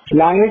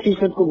 लैंग्वेज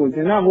टी-शर्ट को बोलते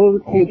हैं ना, वो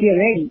होती है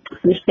ना,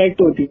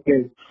 रिस्पेक्ट होती है.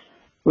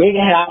 वो एक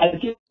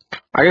हायरार्की.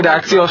 अरे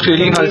that's the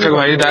Australian culture,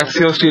 भाई. That's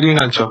the Australian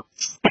culture.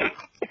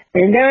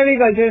 India में भी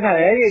कल्चर था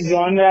यार, ये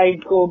जॉन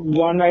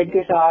राइट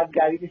के साथ,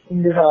 गैरी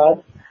किशन के साथ,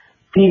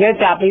 ठीक है,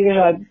 चैपल के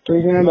साथ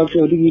थोड़ी सी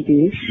बकचोदी की थी,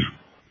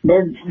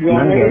 बट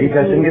गैरी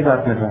कर्सन के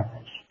साथ में था.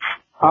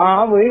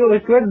 हाँ वही.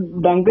 उसके बाद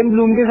डंकन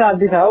ब्लूम के साथ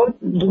भी था वो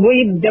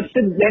जब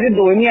से जैसे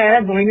धोनी आया ना,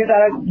 धोनी ने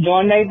सारा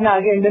जॉन राइट ने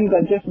आगे इंडियन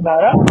कल्चर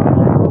सुधारा,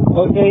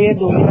 और फिर ये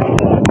धोनी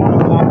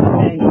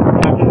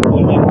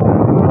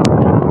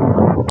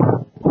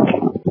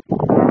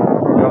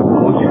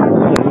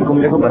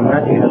कुंबले को बनना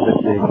चाहिए था.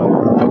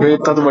 अबे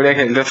इतना तो बढ़िया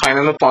खेलते,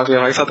 फाइनल में पहुंच गए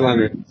भाई 7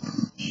 वाले.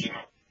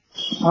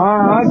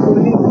 हाँ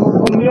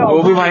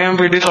वो भी भाई हम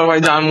प्रीटी श्योर भाई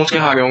जानबूझ के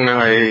हारे होंगे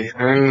भाई.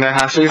 And there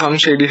has to be some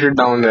shady shit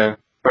down there.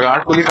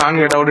 Virat Kohli can't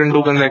get out in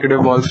 2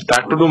 consecutive balls.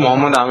 That to do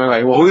Mohammad Amir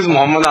bhai. Who is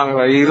Mohammad Amir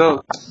bhai? He's a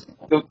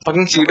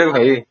fucking cheater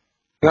bhai.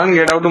 He can't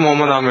get out to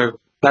Mohammad Amir.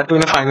 That too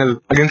in a final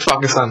against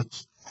Pakistan.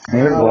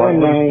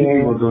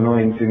 वो दोनों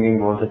इंस्विंगिंग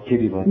बहुत अच्छी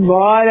थी.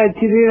 बहुत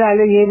अच्छी थी.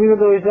 ये भी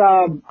तो ऐसा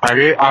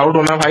अरे आउट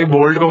होना भाई,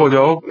 बोल्ड को हो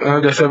जाओ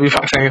जैसे अभी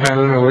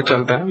सेमीफाइनल में वो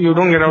चलता है. You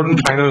don't get out in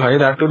final भाई.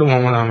 That to do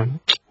Mohammad Aamir.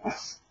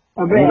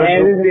 अबे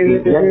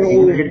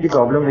क्रिकेट की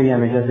प्रॉब्लम रही है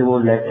हमेशा से, वो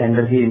लेफ्ट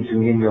हैंडर की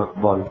इंस्विंगिंग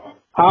बॉल.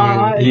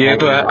 हाँ ये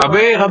तो है.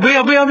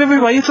 अबे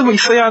भाई सब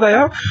इससे याद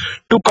आया,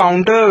 to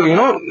counter you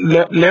know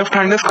left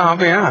handers कहाँ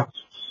पे हैं.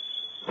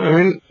 I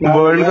mean,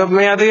 वर्ल्ड कप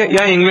में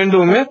या इंग्लैंड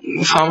टूर में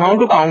somehow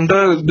to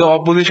counter the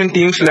opposition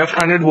team's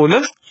left-handed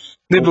bowlers,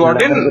 they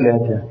brought in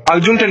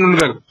Arjun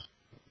Tendulkar.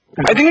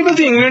 I think it was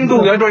the England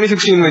tour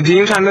 2016 में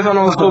जेम्स एंडरसन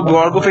और उसको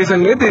ball को फेस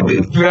करेंगे.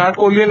 Virat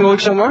Kohli and Rohit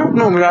Sharma,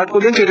 Virat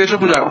Kohli and Cheteshwar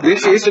Pujara, they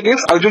faced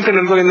against Arjun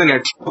Tendulkar in the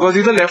nets because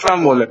he's a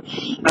left-arm bowler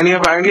and he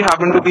apparently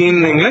happened to be in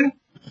England,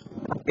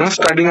 you know,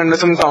 studying under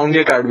some county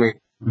academy.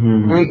 I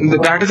mean,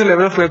 that is the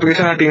level of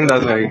preparation our team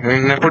does, भाई. I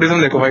mean, nepotism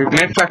देखो भाई,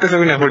 net practice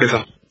में भी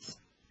nepotism.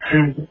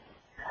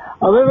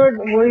 अबे but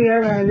वही है,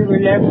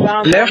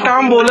 left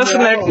arm bowlers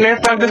net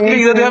practice के लिए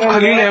इधर दे हैव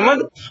खलील अहमद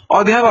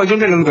और दे हैव अर्जुन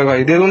तेंदुलकर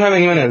भाई. They don't have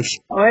anyone else.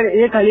 और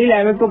ये खलील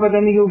अहमद को पता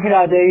नहीं क्यों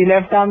खिलाते हैं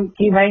लेफ्ट आर्म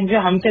की भाई. जो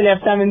हमसे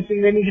लेफ्ट आर्म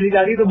इंस्विंग नहीं खिली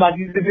जाती तो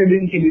बाकी से फिर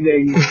दिन खिली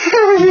जाएगी.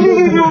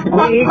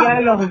 ये क्या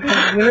लोग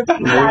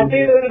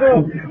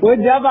वो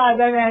जब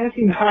आता है मैंने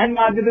सिद्धांत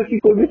मारते तो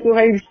कोई भी तो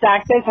भाई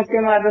स्टैक छक्के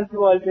मारता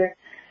बॉल से.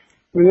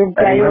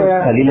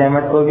 खलील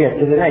अहमद को भी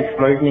अच्छे से ना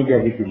एक्सप्लॉइट नहीं किया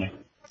किसी ने.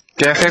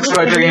 कैसे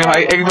एक्सप्लॉइट करेंगे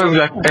भाई? एक बार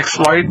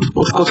एक्सप्लॉइट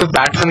उसको सिर्फ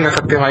बैट्समैन कर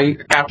सकते हैं भाई.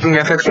 कैप्टन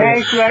कैसे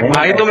एक्सप्लॉइट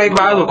भाई? तुम एक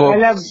बात रुको,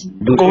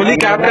 कोहली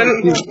कैप्टन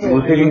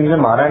दूसरे दिन में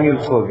मारा नहीं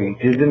उसको भी.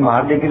 जिस दिन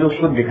मार देगी तो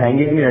उसको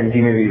दिखाएंगे कि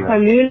रणजी में भी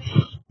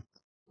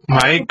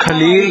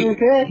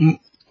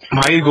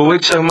भाई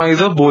Rohit Sharma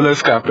is a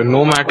bowler's captain.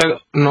 No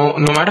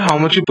matter how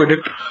much you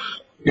project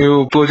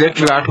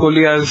Virat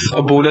Kohli as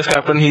a bowler's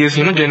captain, he has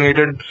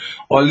generated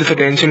all this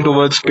attention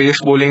towards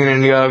pace bowling in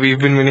India.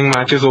 We've been winning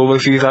matches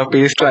overseas. Our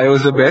pace trio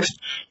is the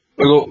best.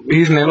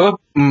 He's never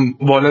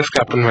bowler's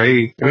captain,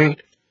 right? I mean,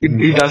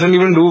 he doesn't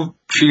even do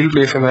field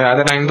placement. At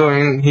the time, though, I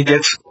mean, he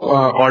gets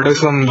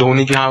orders from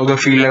Dhoni कि हाँ उधर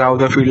field लगा,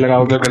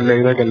 उधर कर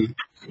ले.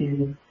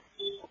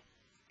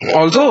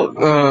 Also,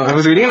 I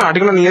was reading an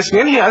article on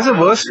ESPN. He has a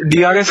worst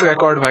DRS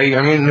record, bhai.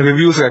 I mean,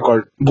 reviews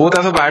record,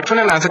 both as a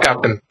batsman and as a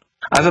captain.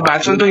 As a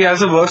batsman, so he has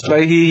the worst.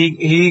 Bhai,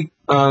 he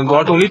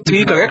got only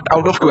 3 correct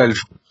out of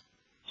 12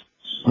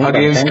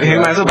 against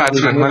him as a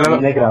batsman.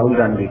 Like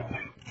Rahul Gandhi.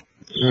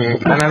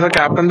 And as a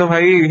captain, तो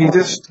भाई he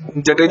just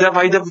Jadeja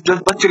भाई जब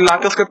बस चिल्ला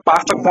के उसके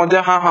पास तक पहुंच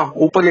जाए, हाँ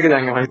ऊपर लेके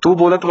जाएंगे भाई. तू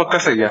बोला तो पक्का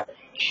सही है.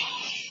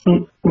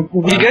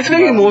 He gets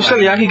very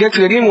emotional, yeah. He gets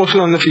very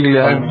emotional on the field,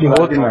 yeah.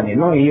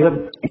 No,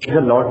 he's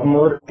a lot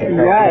more.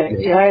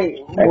 Yeah.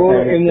 वो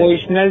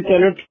emotional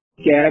चलो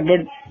ठीक है,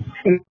 but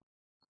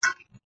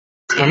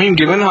I mean,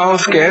 given how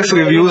scarce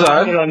reviews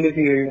are,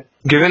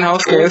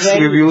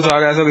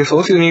 as a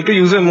resource, you need to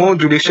use it more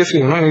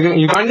judiciously.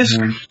 You can't just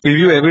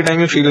review every time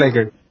you feel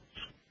like it.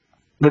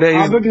 But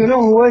you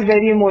know who was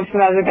very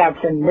emotional as a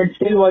captain, but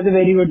still was a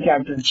very good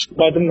captain?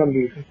 Gautam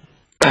Gambhir.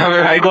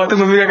 भाई गौतम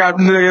गंभीर का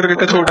captain अगर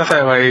कितना छोटा सा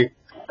है भाई.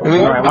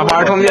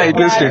 Apart from the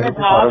IPL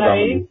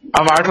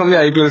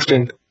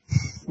stint.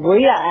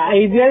 वही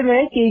IPL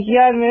में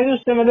KKR में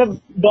उसने मतलब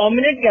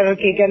डोमिनेट किया था.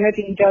 KKR में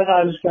 3-4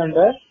 साल उसके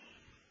अंदर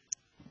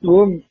वो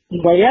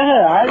बढ़िया है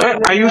यार.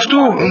 I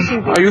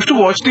used to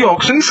watch the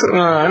auctions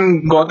and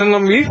Gautam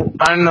Gambhir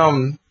and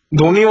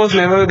Dhoni was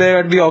never there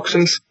at the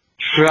auctions.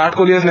 Virat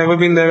Kohli has never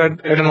been there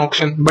at an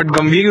auction, but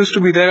Gambhir used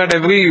to be there at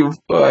every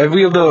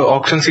of the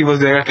auctions. He was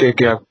there at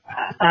KKR.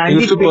 And he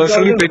used to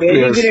personally pick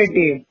players.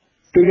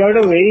 Picked out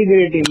a very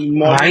great team.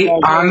 Bhai,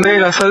 Andre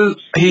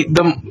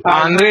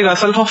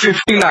Russell for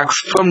 50 lakhs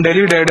from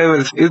Delhi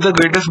Daredevils is the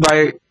greatest buy,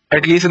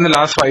 at least in the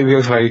last 5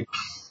 years, bhai.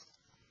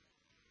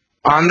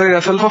 Andre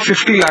Russell for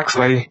 50 lakhs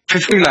भाई,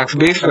 50 lakhs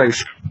base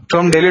price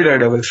from Delhi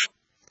Daredevils.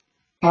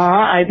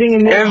 I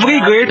think Every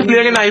great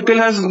player in IPL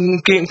has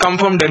come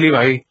from Delhi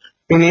भाई.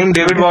 You name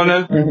David Warner,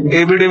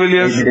 AB de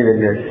Villiers,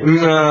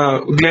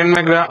 Glenn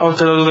McGrath और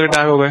चलो तो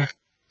retire हो गए.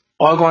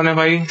 और कौन है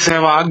भाई?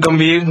 सहवाग,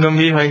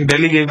 गंभीर भाई,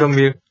 Delhi gave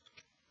गंभीर.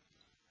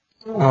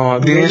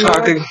 Dinesh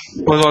Karthik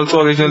was also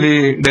originally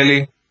Delhi.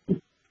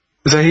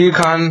 Zaheer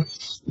Khan.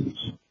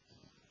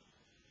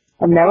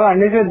 I've never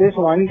understood this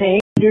one thing.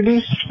 Did you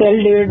sell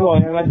David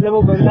Warner? मतलब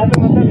वो बंदा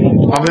तो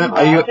मतलब अबे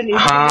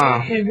हाँ.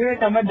 मैं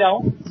समझ जाऊँ.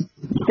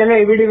 चलो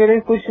एबी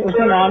डिविलियर्स कुछ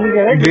उसका नाम नहीं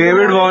कह रहा.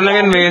 David Warner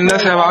and Virender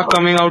Sehwag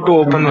coming out to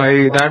open भाई.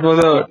 That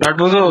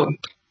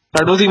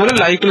was even a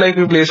like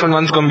replacement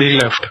once Gambhir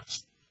left.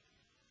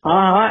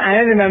 हाँ. And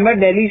I remember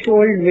Delhi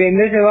sold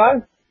Virender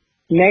Sehwag.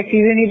 Next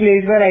season he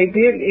plays for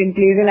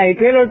plays in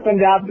IPL और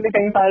पंजाब के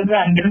कई साल में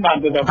 100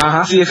 मारता था.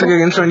 हाँ CSK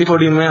against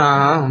 2014 में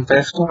हाँ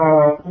बेस्ट.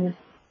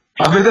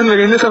 अभी तो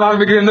Virendra Sehwag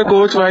became the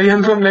coach भाई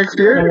and from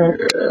next year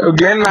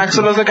Glenn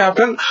Maxwell was the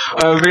captain.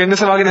 Virendra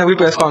Sehwag in every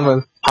press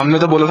conference. हमने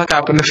तो बोला था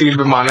कैप्टन ने फील्ड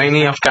पे माना ही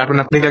नहीं. अब कैप्टन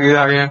अपने करके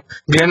आ गए हैं.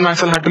 Glenn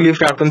Maxwell had to leave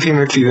captaincy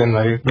mid season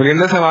भाई.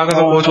 Virendra Sehwag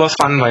as a coach was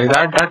fun भाई.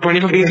 That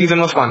 2015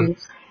 season was fun.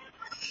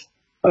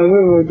 अबे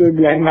वो तो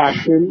ग्लेन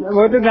मैक्सवेल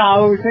वो तो था.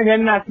 उसने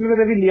ग्लेन मैक्सवेल को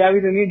कभी लिया भी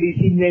तो नहीं.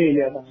 डीसी ने ले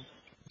लिया था.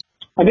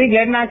 अभी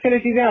ग्लेन मैक्सवेल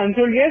इस सीजन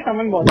अनसोल्ड गया.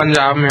 समन बहुत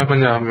पंजाब में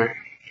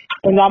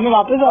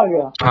वापस आ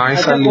गया. हाँ इस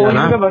साल लिया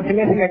ना.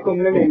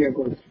 कुंबले ले लिया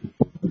कोच.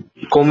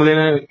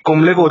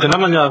 कुंबले कोच है ना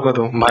पंजाब का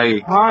तो भाई.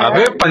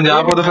 अबे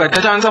पंजाब को तो फिर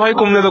अच्छा चांस है भाई.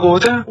 कुंबले तो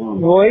कोच है.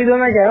 वही तो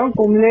मैं कह रहा हूँ.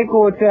 कुंबले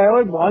कोच है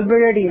और बहुत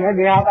बढ़िया टीम है.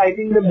 They have I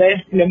think the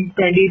best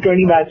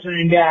 2020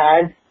 batsman India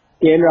has.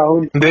 KL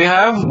Rahul. They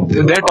have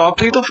their top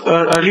 3 तो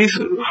at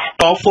least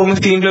top 4 में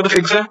 3 प्लेयर तो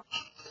फिक्स है.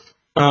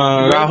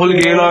 राहुल,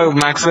 गेल और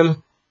मैक्सवेल.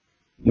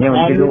 ये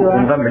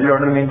उनका मिडिल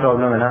ऑर्डर में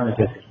प्रॉब्लम है ना.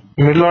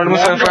 मिडिल ऑर्डर में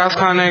सरफराज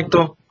खान है एक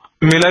तो.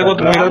 मिलर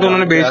तो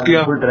उन्होंने बेच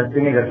दिया. ट्रस्ट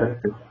ही नहीं कर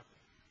सकते.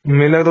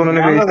 मिलर तो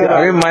उन्होंने बेच दिया.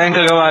 अरे मयंक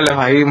अग्रवाल है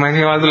भाई. मयंक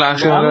अग्रवाल तो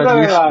लास्ट में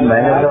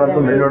तो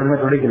मिडिल ऑर्डर में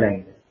थोड़ी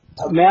खिलाएंगे.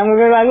 मयंक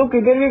अग्रवाल को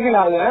क्रिकेट भी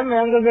खिला दो है.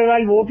 मयंक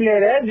अग्रवाल वो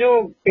प्लेयर है जो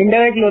इंडिया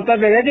का इकलौता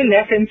प्लेयर है जो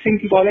लेफ्ट हैंड स्विंग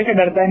की बॉलिंग से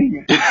डरता नहीं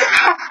है.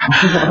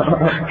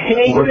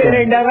 एक प्लेयर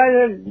इंडिया का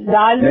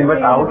डाल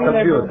बट आउट तब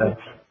भी होता है.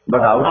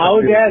 बट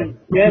आउट यार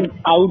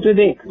आउट तो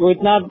देख. वो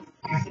इतना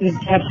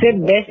सबसे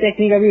बेस्ट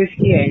टेक्निक अभी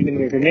उसकी है इंडियन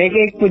क्रिकेट में.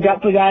 एक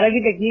पुजारा की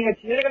टेक्निक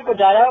अच्छी है लेकिन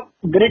पुजारा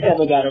ग्रिट है.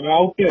 पुजारा में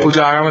आउट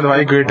पुजारा में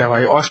भाई ग्रिट है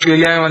भाई.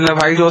 ऑस्ट्रेलिया में मतलब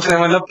भाई जो उसने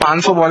मतलब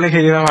 500 बॉलें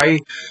खेली ना भाई.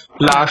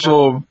 लास्ट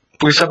वो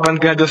ऋषभ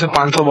पंत के साथ जो उसने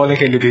 500 बॉलें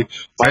खेली थी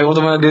भाई. वो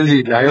तो मेरा दिल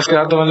जीत गया. उसके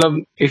बाद तो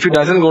मतलब if he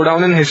doesn't go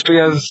down in history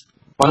as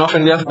one of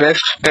India's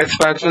best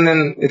test batsman then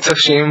it's a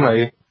shame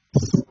भाई.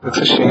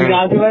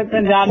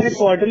 पंजाब ने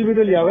कॉटल भी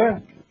तो लिया हुआ है.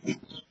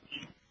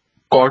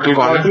 कॉटल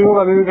कौन है? को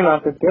कभी भी खिला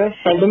सकते हैं.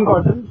 Sheldon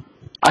Cottrell.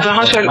 अच्छा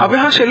हाँ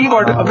शेल्डन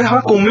कॉटल. अबे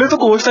हाँ कुंबले तो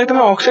कोच था. तो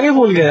मैं ऑक्शन ही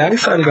भूल गया यार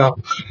इस साल का.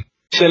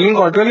 शेल्डन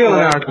कॉटल ही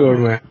उन्होंने 8 करोड़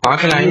में. हाँ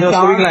खिलाएंगे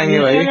उसको भी खिलाएंगे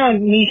भाई.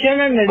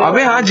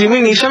 अबे हाँ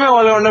जिमी नीशम है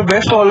allrounder.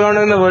 Best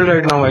allrounder in the world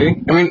right now भाई.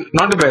 I mean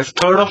not the best.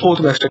 3rd और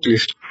 4th बेस्ट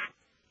एटलीस्ट.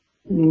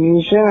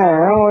 नीशम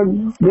है और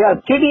ये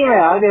अच्छी टीम है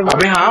यार.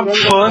 अबे हाँ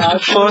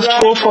फर्स्ट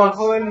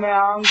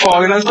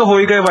फॉरेनर्स तो हो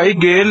ही गए भाई.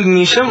 गेल,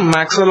 नीशम,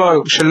 मैक्सवेल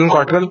और शेल्डन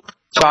कॉटल.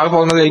 4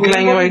 फॉरेनर्स एक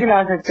खिलाएंगे भाई.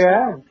 खिला सकते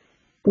हैं.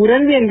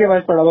 पूरन भी इनके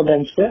पास पड़ा हुआ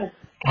बेंच पे.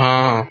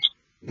 हाँ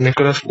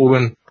Nicholas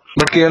Pooran.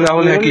 But KL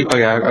Rahul है कीपर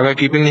यार. अगर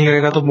कीपिंग नहीं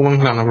करेगा तो पूरन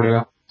खिलाना पड़ेगा.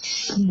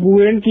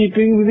 पूरन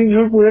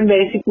पूरन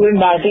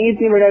बैटिंग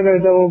इतनी बढ़िया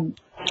करता है वो.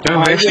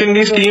 West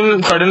Indies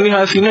team suddenly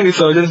has seen a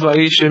resurgence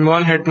भाई.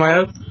 Shimron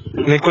Hetmyer,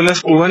 Nicholas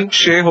Pooran,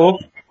 Shai hope.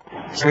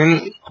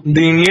 And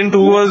the Indian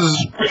tour was,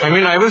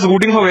 I was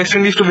rooting for West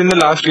Indies to win the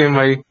last game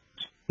भाई.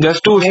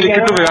 Just to stick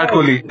it to Virat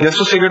Kohli.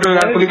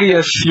 कि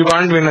yes, you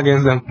can't win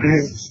against them.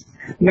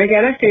 मैं कह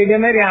रहा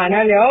stadium में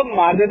Rihanna ले आओ.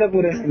 मार देता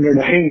पूरे 100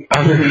 भाई.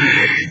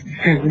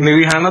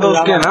 रिहाना तो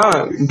उसके है ना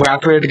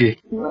ब्रैथवेट की.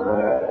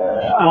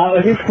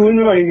 उसी स्कूल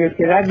में पढ़ी थी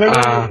उसके साथ. बट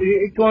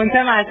कौन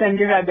सा मैच था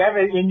इनके साथ यार?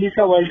 वेस्ट इंडीज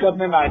का वर्ल्ड कप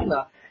में मैच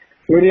था.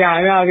 वो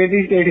रिहाना आ गई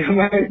थी स्टेडियम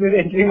में. इसमें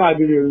एंट्री मार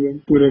दी थी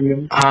पूरे में.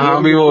 हाँ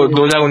अभी वो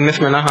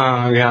 2019 में ना. हाँ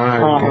रिहाना आ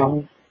गई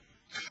थी.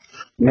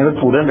 नहीं वो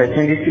पूरा वेस्ट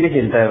इंडीज के लिए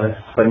खेलता है. बस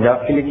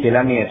पंजाब के लिए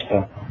खेला नहीं है. अच्छा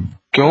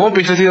क्यों?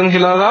 पिछले सीजन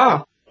खेला था.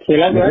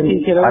 खेला था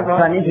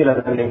अच्छा नहीं खेला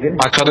था लेकिन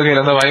अच्छा तो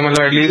खेला था भाई.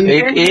 मतलब एटलीस्ट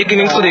एक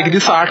इनिंग्स तो देखी थी.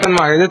 60 रन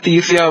मारे थे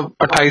 30 या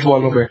 28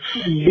 बॉलों पे.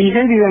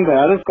 डिसेंट सीजन था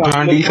यार उसका.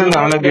 हाँ डिसेंट था.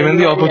 मतलब given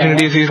the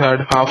opportunities he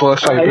had. हाँ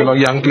फर्स्ट आईपीएल और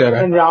यंग प्लेयर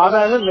है. Punjab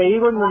has a very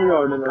good middle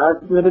order.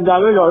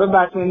 Punjab has lot of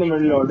batsman in the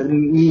middle order.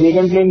 They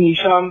can play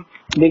Neesham.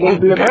 They can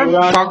play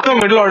fuck तो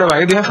middle order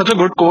भाई. They have such a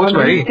good coach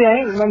भाई.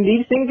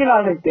 मनदीप सिंह खिला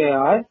सकते हैं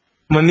यार.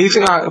 मनदीप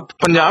सिंह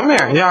पंजाब में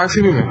है या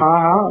आरसीबी में?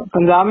 हाँ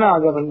पंजाब में आ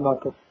गया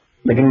पंजाब.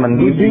 लेकिन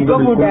मनदीप सिंह तो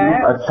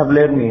अच्छा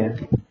प्लेयर नहीं है.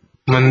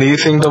 मनदीप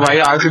सिंह तो भाई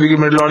आरसीबी की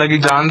मिडिल ऑर्डर की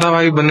जान था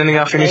भाई. बंदे ने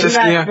क्या फिनिशेस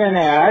किया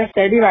यार.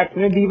 Steady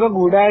batsman. दीपक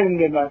हुडा है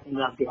इनके पास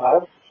पंजाब के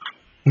पास.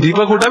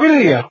 दीपक हुडा भी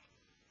नहीं गया.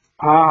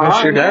 हाँ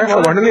शिट है.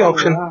 Forgotten the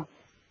option.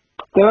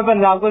 तो मैं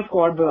पंजाब को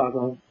स्क्वाड बताता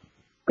हूँ.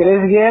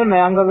 क्रिस गेल,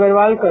 मयंक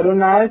अग्रवाल, करुण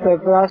नायर,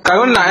 सरफराज,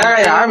 करुण नायर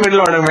है यार मिडिल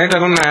ऑर्डर में,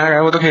 करुण नायर है,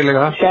 वो तो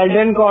खेलेगा।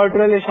 शेल्डन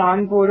कॉटरल,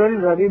 ईशान पोरल,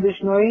 रवि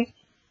बिश्नोई,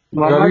 रवि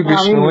मोहम्मद शामी,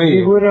 बिश्नोई,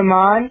 मुजीबुर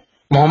रहमान,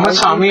 मोहम्मद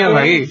शामी है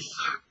भाई,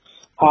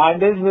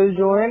 Hardus will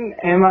join,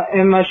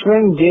 M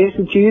Ashwin, J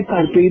Suchith,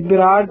 Harpreet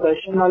Brar,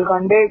 Darshan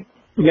Malkande,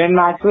 Glenn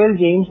Maxwell,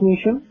 James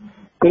Neesham,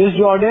 Chris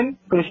Jordan,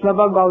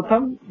 Krishnappa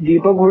Gowtham,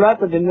 Deepak Hooda,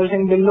 Tajinder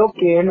Singh Dhillon,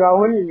 KL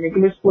Rahul,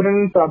 Nicholas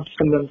Pooran, Prabhu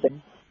Sundar Singh.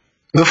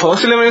 The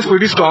first 11 is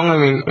pretty strong. I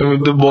mean,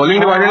 the bowling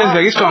department is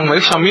very strong.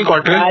 Like Shami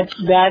Cottrell.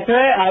 That's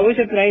why I was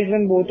surprised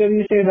when both of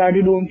you said that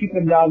you don't see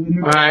Punjab.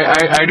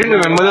 I didn't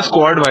remember the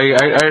squad. Why?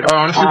 I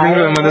honestly didn't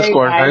remember the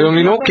squad. I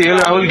only know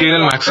KL Rahul, Gale,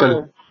 and Maxwell.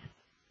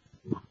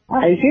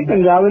 I see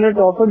Punjab in the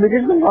top four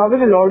because Punjab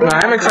is a lot of.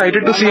 I am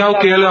excited to see how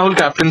KL Rahul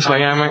captains. Why?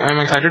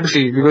 I'm excited to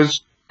see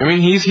because I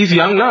mean he's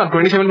young ना,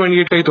 27,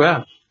 28 का ही तो है.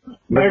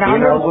 But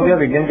KL Rahul को भी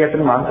आप Indian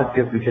captain मान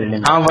सकते हो फ्यूचर में.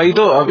 हाँ वही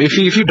तो, if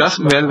he does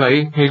well भाई,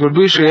 he could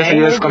be Shreyas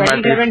Iyer's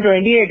competitor. 27,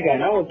 28 का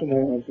ना वो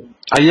तुम्हें.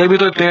 अय्यर भी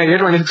तो इतने है,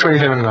 26,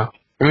 27 का.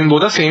 I mean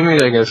both are same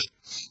age I guess.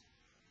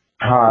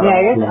 हाँ.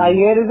 I guess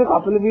Iyer is a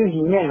couple of years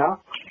junior ना.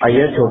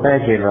 अय्यर छोटा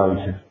है KL राहुल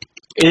से.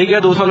 1 या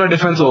 2 साल का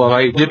डिफरेंस होगा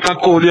भाई, जितना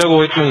कोहली और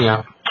रोहित में ही है.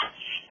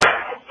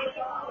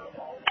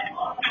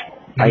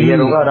 अय्यर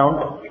होगा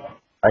अराउंड.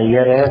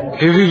 अय्यर है.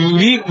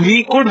 We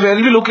could well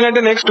be looking at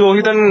the next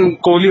Rohit and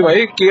Kohli,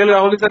 भाई. KL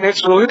Rahul is the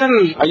next Rohit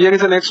and Iyer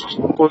is the next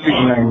Kohli.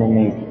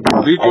 नहीं.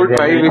 We could.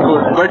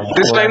 But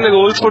this time the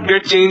roles could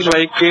get changed,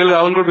 भाई. KL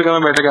Rahul could become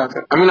a better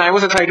captain. I mean, I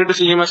was excited to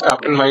see him as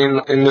captain, भाई,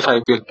 in this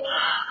IPL.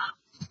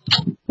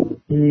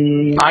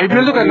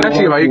 IPL तो करना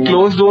चाहिए भाई,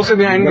 close door से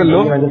behind कर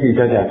लो,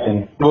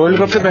 world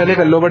cup से पहले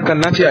कर लो, बट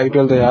करना चाहिए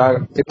IPL तो यार.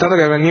 इतना तो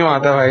रेवेन्यू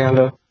आता है भाई,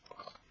 मतलब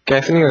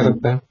कैसे नहीं कर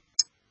सकते.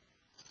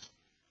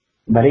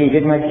 भाई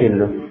एक मैच खेल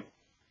लो.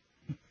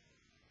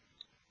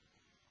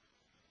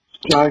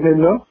 क्या खेल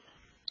लो?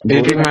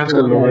 एक मैच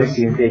कर लो.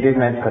 एक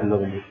मैच कर लो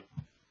भाई.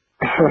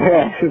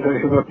 ऐसे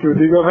को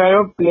फिर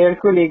वो प्लेयर्स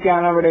को लेके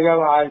आना पड़ेगा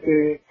बाहर से.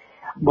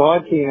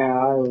 बहुत सीन है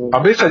यार.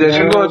 अभी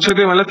सजेशन तो अच्छे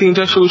थे, मतलब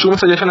 3-4 शुरू में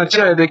सजेशन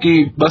अच्छे आए थे कि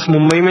बस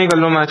मुंबई में ही कर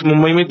लो मैच.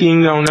 मुंबई में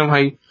 3 ग्राउंड है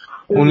भाई,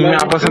 उन्हीं में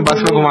आपस में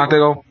बस में घुमाते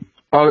रहो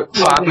और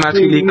 7 मैच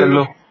की लीग कर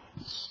लो.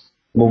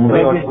 मुंबई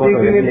और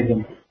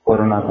लेकिन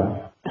कोरोना का.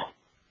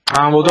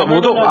 हाँ वो तो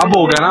अब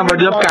हो गया ना, बट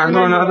जब कैंसिल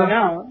होना था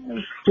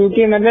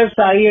क्योंकि मतलब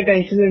सारी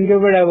अटेंशन इनके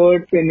ऊपर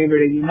डाइवर्ट करनी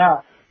पड़ेगी ना.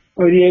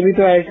 और ये भी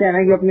तो ऐसे है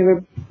ना कि अपने को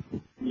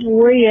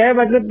वही है,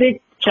 मतलब देख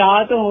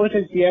चाह तो हो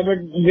सकती है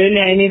बट विल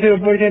है नहीं. फिर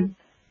ऊपर से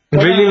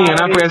विल ही नहीं है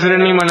ना,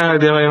 प्रेसिडेंट नहीं मना कर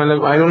दिया भाई. मतलब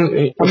आई डोंट,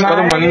 उसका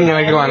तो मन ही नहीं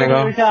है कि आने का.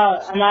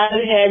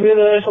 हमारे है भी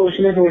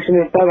सोशलिस्ट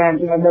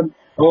मतलब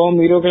वो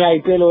अमीरों का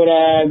IPL हो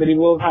रहा है,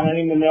 गरीबों को खाना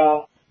नहीं मिल रहा,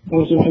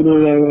 वो सब शुरू हो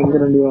जाएगा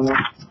इंडिया में.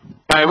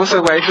 I was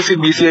surprised to see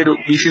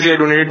BCCI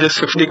donated just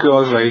 50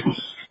 crores, right?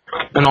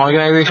 An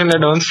organization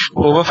that earns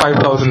over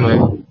 5,000,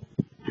 right?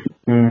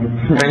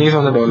 Pennies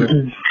on the dollar.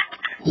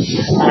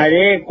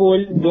 अरे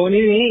कोल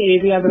धोनी नहीं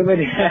 1 लाख रुपए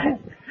दिया है.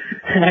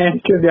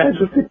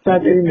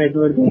 तेरी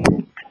नेटवर्क में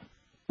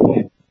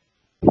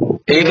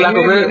 1 लाख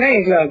रुपए.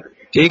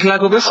 1 लाख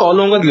रुपए 100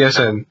 लोगों का दिया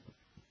शायद.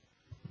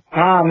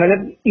 हाँ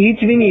मतलब ईच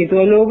भी नहीं,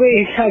 तो लोगों को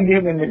एक साथ दिया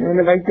बंदे ने.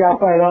 मतलब भाई क्या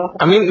फायदा.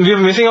 I mean we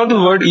are missing out the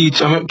word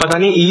each. हमें पता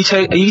नहीं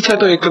each है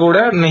तो 1 करोड़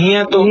है, नहीं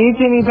है तो ईच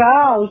ही नहीं था.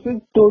 उसमें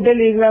टोटल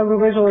 1 लाख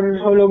रुपए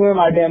 100 लोगों में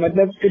बांटे हैं.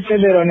 मतलब कितने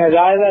दे रहे हैं?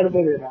 1,000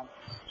 रुपए दे रहा.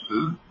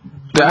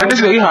 That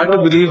is very hard to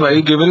believe,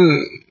 भाई, given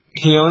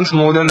he earns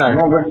more than that.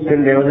 No, but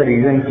still there was a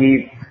reason कि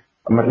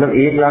मतलब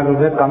 1 लाख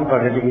रुपए कम पड़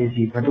रहे थे किसी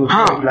चीज में. तो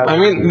हाँ, I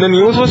mean the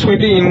news was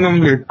pretty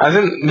incomplete. As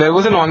in there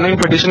was an online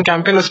petition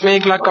campaign, उसमें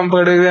 1 लाख कम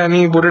पड़ रहे थे and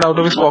he put it out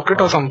of his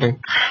pocket or something.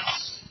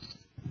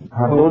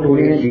 हाँ तो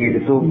थोड़ी सी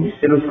चीज तो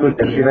still उसको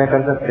जस्टिफाई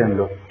कर सकते हैं हम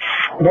लोग.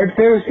 बट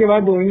फिर उसके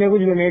बाद धोनी ने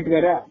कुछ डोनेट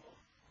करा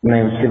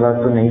नहीं, उसके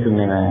बाद तो नहीं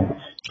सुनने में आया.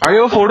 अरे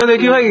वो फोटो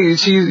देखी भाई,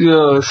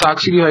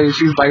 साक्षी की भाई,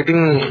 शी इज बाइटिंग.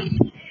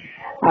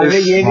 अरे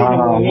ये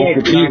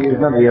भी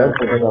कितना बेहद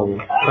फोटो था वो.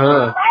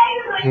 हाँ,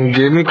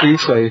 gave me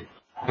creeps भाई.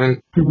 I mean,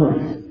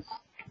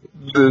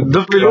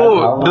 the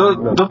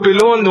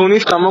pillow on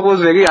Dhoni's stomach was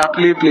very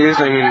aptly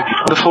placed. I mean,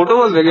 the photo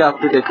was very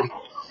aptly taken.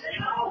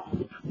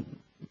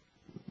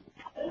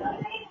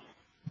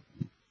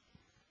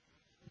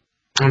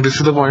 And this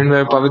is the point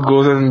where Pavit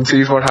goes and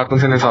sees what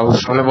happens in his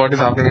house. I mean, what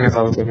is happening in his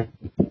house. Okay.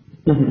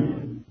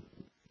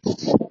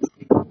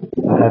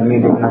 आदमी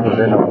देखना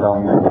पड़ता है lockdown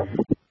में.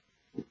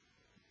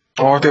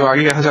 और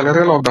तिवारी कैसा चल रहा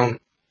था लॉकडाउन?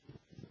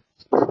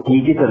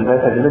 ठीक ही चल रहा है.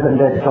 सैटरडे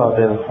संडे अच्छा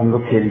होता है, हम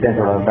लोग खेलते हैं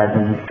थोड़ा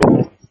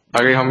बैडमिंटन.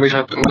 अरे हम भी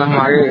मतलब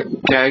हमारे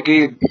क्या है कि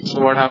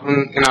व्हाट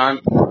हैपन इन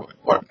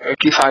आवर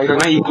की साइड है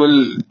ना इक्वल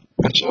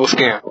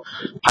उसके हैं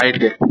हाइट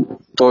के,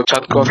 तो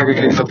छत को आके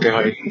खेल सकते हैं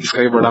भाई.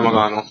 इसका भी बड़ा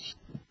मकान हो.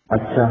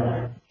 अच्छा.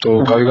 तो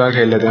कभी कभार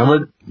खेल लेते हैं,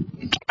 बट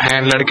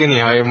हैं लड़के नहीं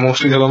है भाई.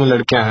 मोस्टली जगह में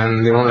लड़के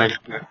हैं. They don't like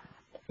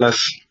plus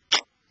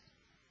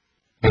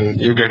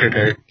you get it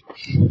right.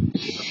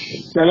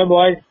 चलो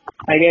boys,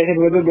 I guess it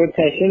was a good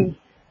session.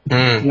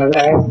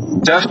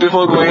 Just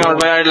before going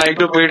out, I'd like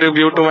to pay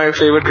tribute to my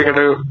favorite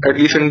cricketer, at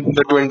least in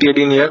the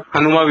 2018 year,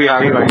 Hanuma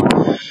Vihari.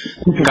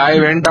 Guy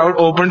went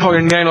out, opened for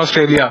India in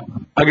Australia.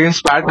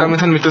 against Pat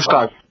Cummins and Mitchell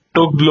Stark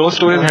took blows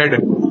to his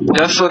head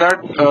just so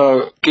that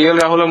KL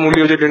Rahul or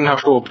Murali Vijay didn't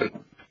have to open.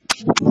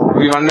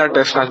 We won that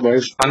test match,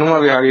 boys. Hanuma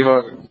Vihari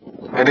for,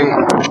 I think,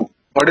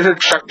 what is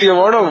it, Shakti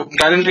Award or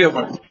Gallantry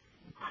Award?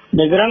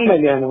 Bajrang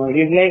Bali Hanuma.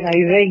 He's like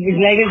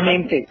his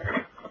namesake.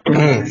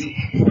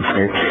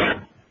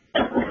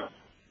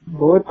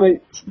 बहुत कोई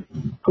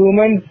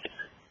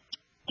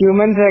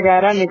क्यूमन्स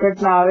वगैरह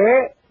निकट ना आवे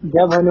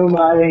जब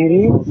Hanuman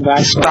Vihari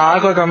bat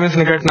Stark और Cummins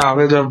निकट ना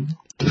आवे जब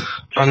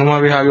हनुमा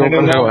विहारी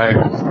ओपन करवाए.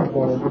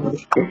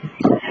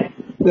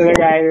 So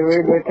guys,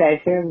 very good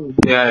session.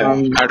 Yeah,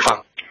 had fun.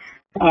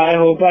 I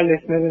hope our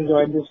listeners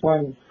enjoyed this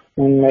one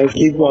and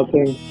keep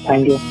watching.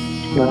 Thank you.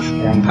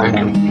 Thank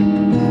you.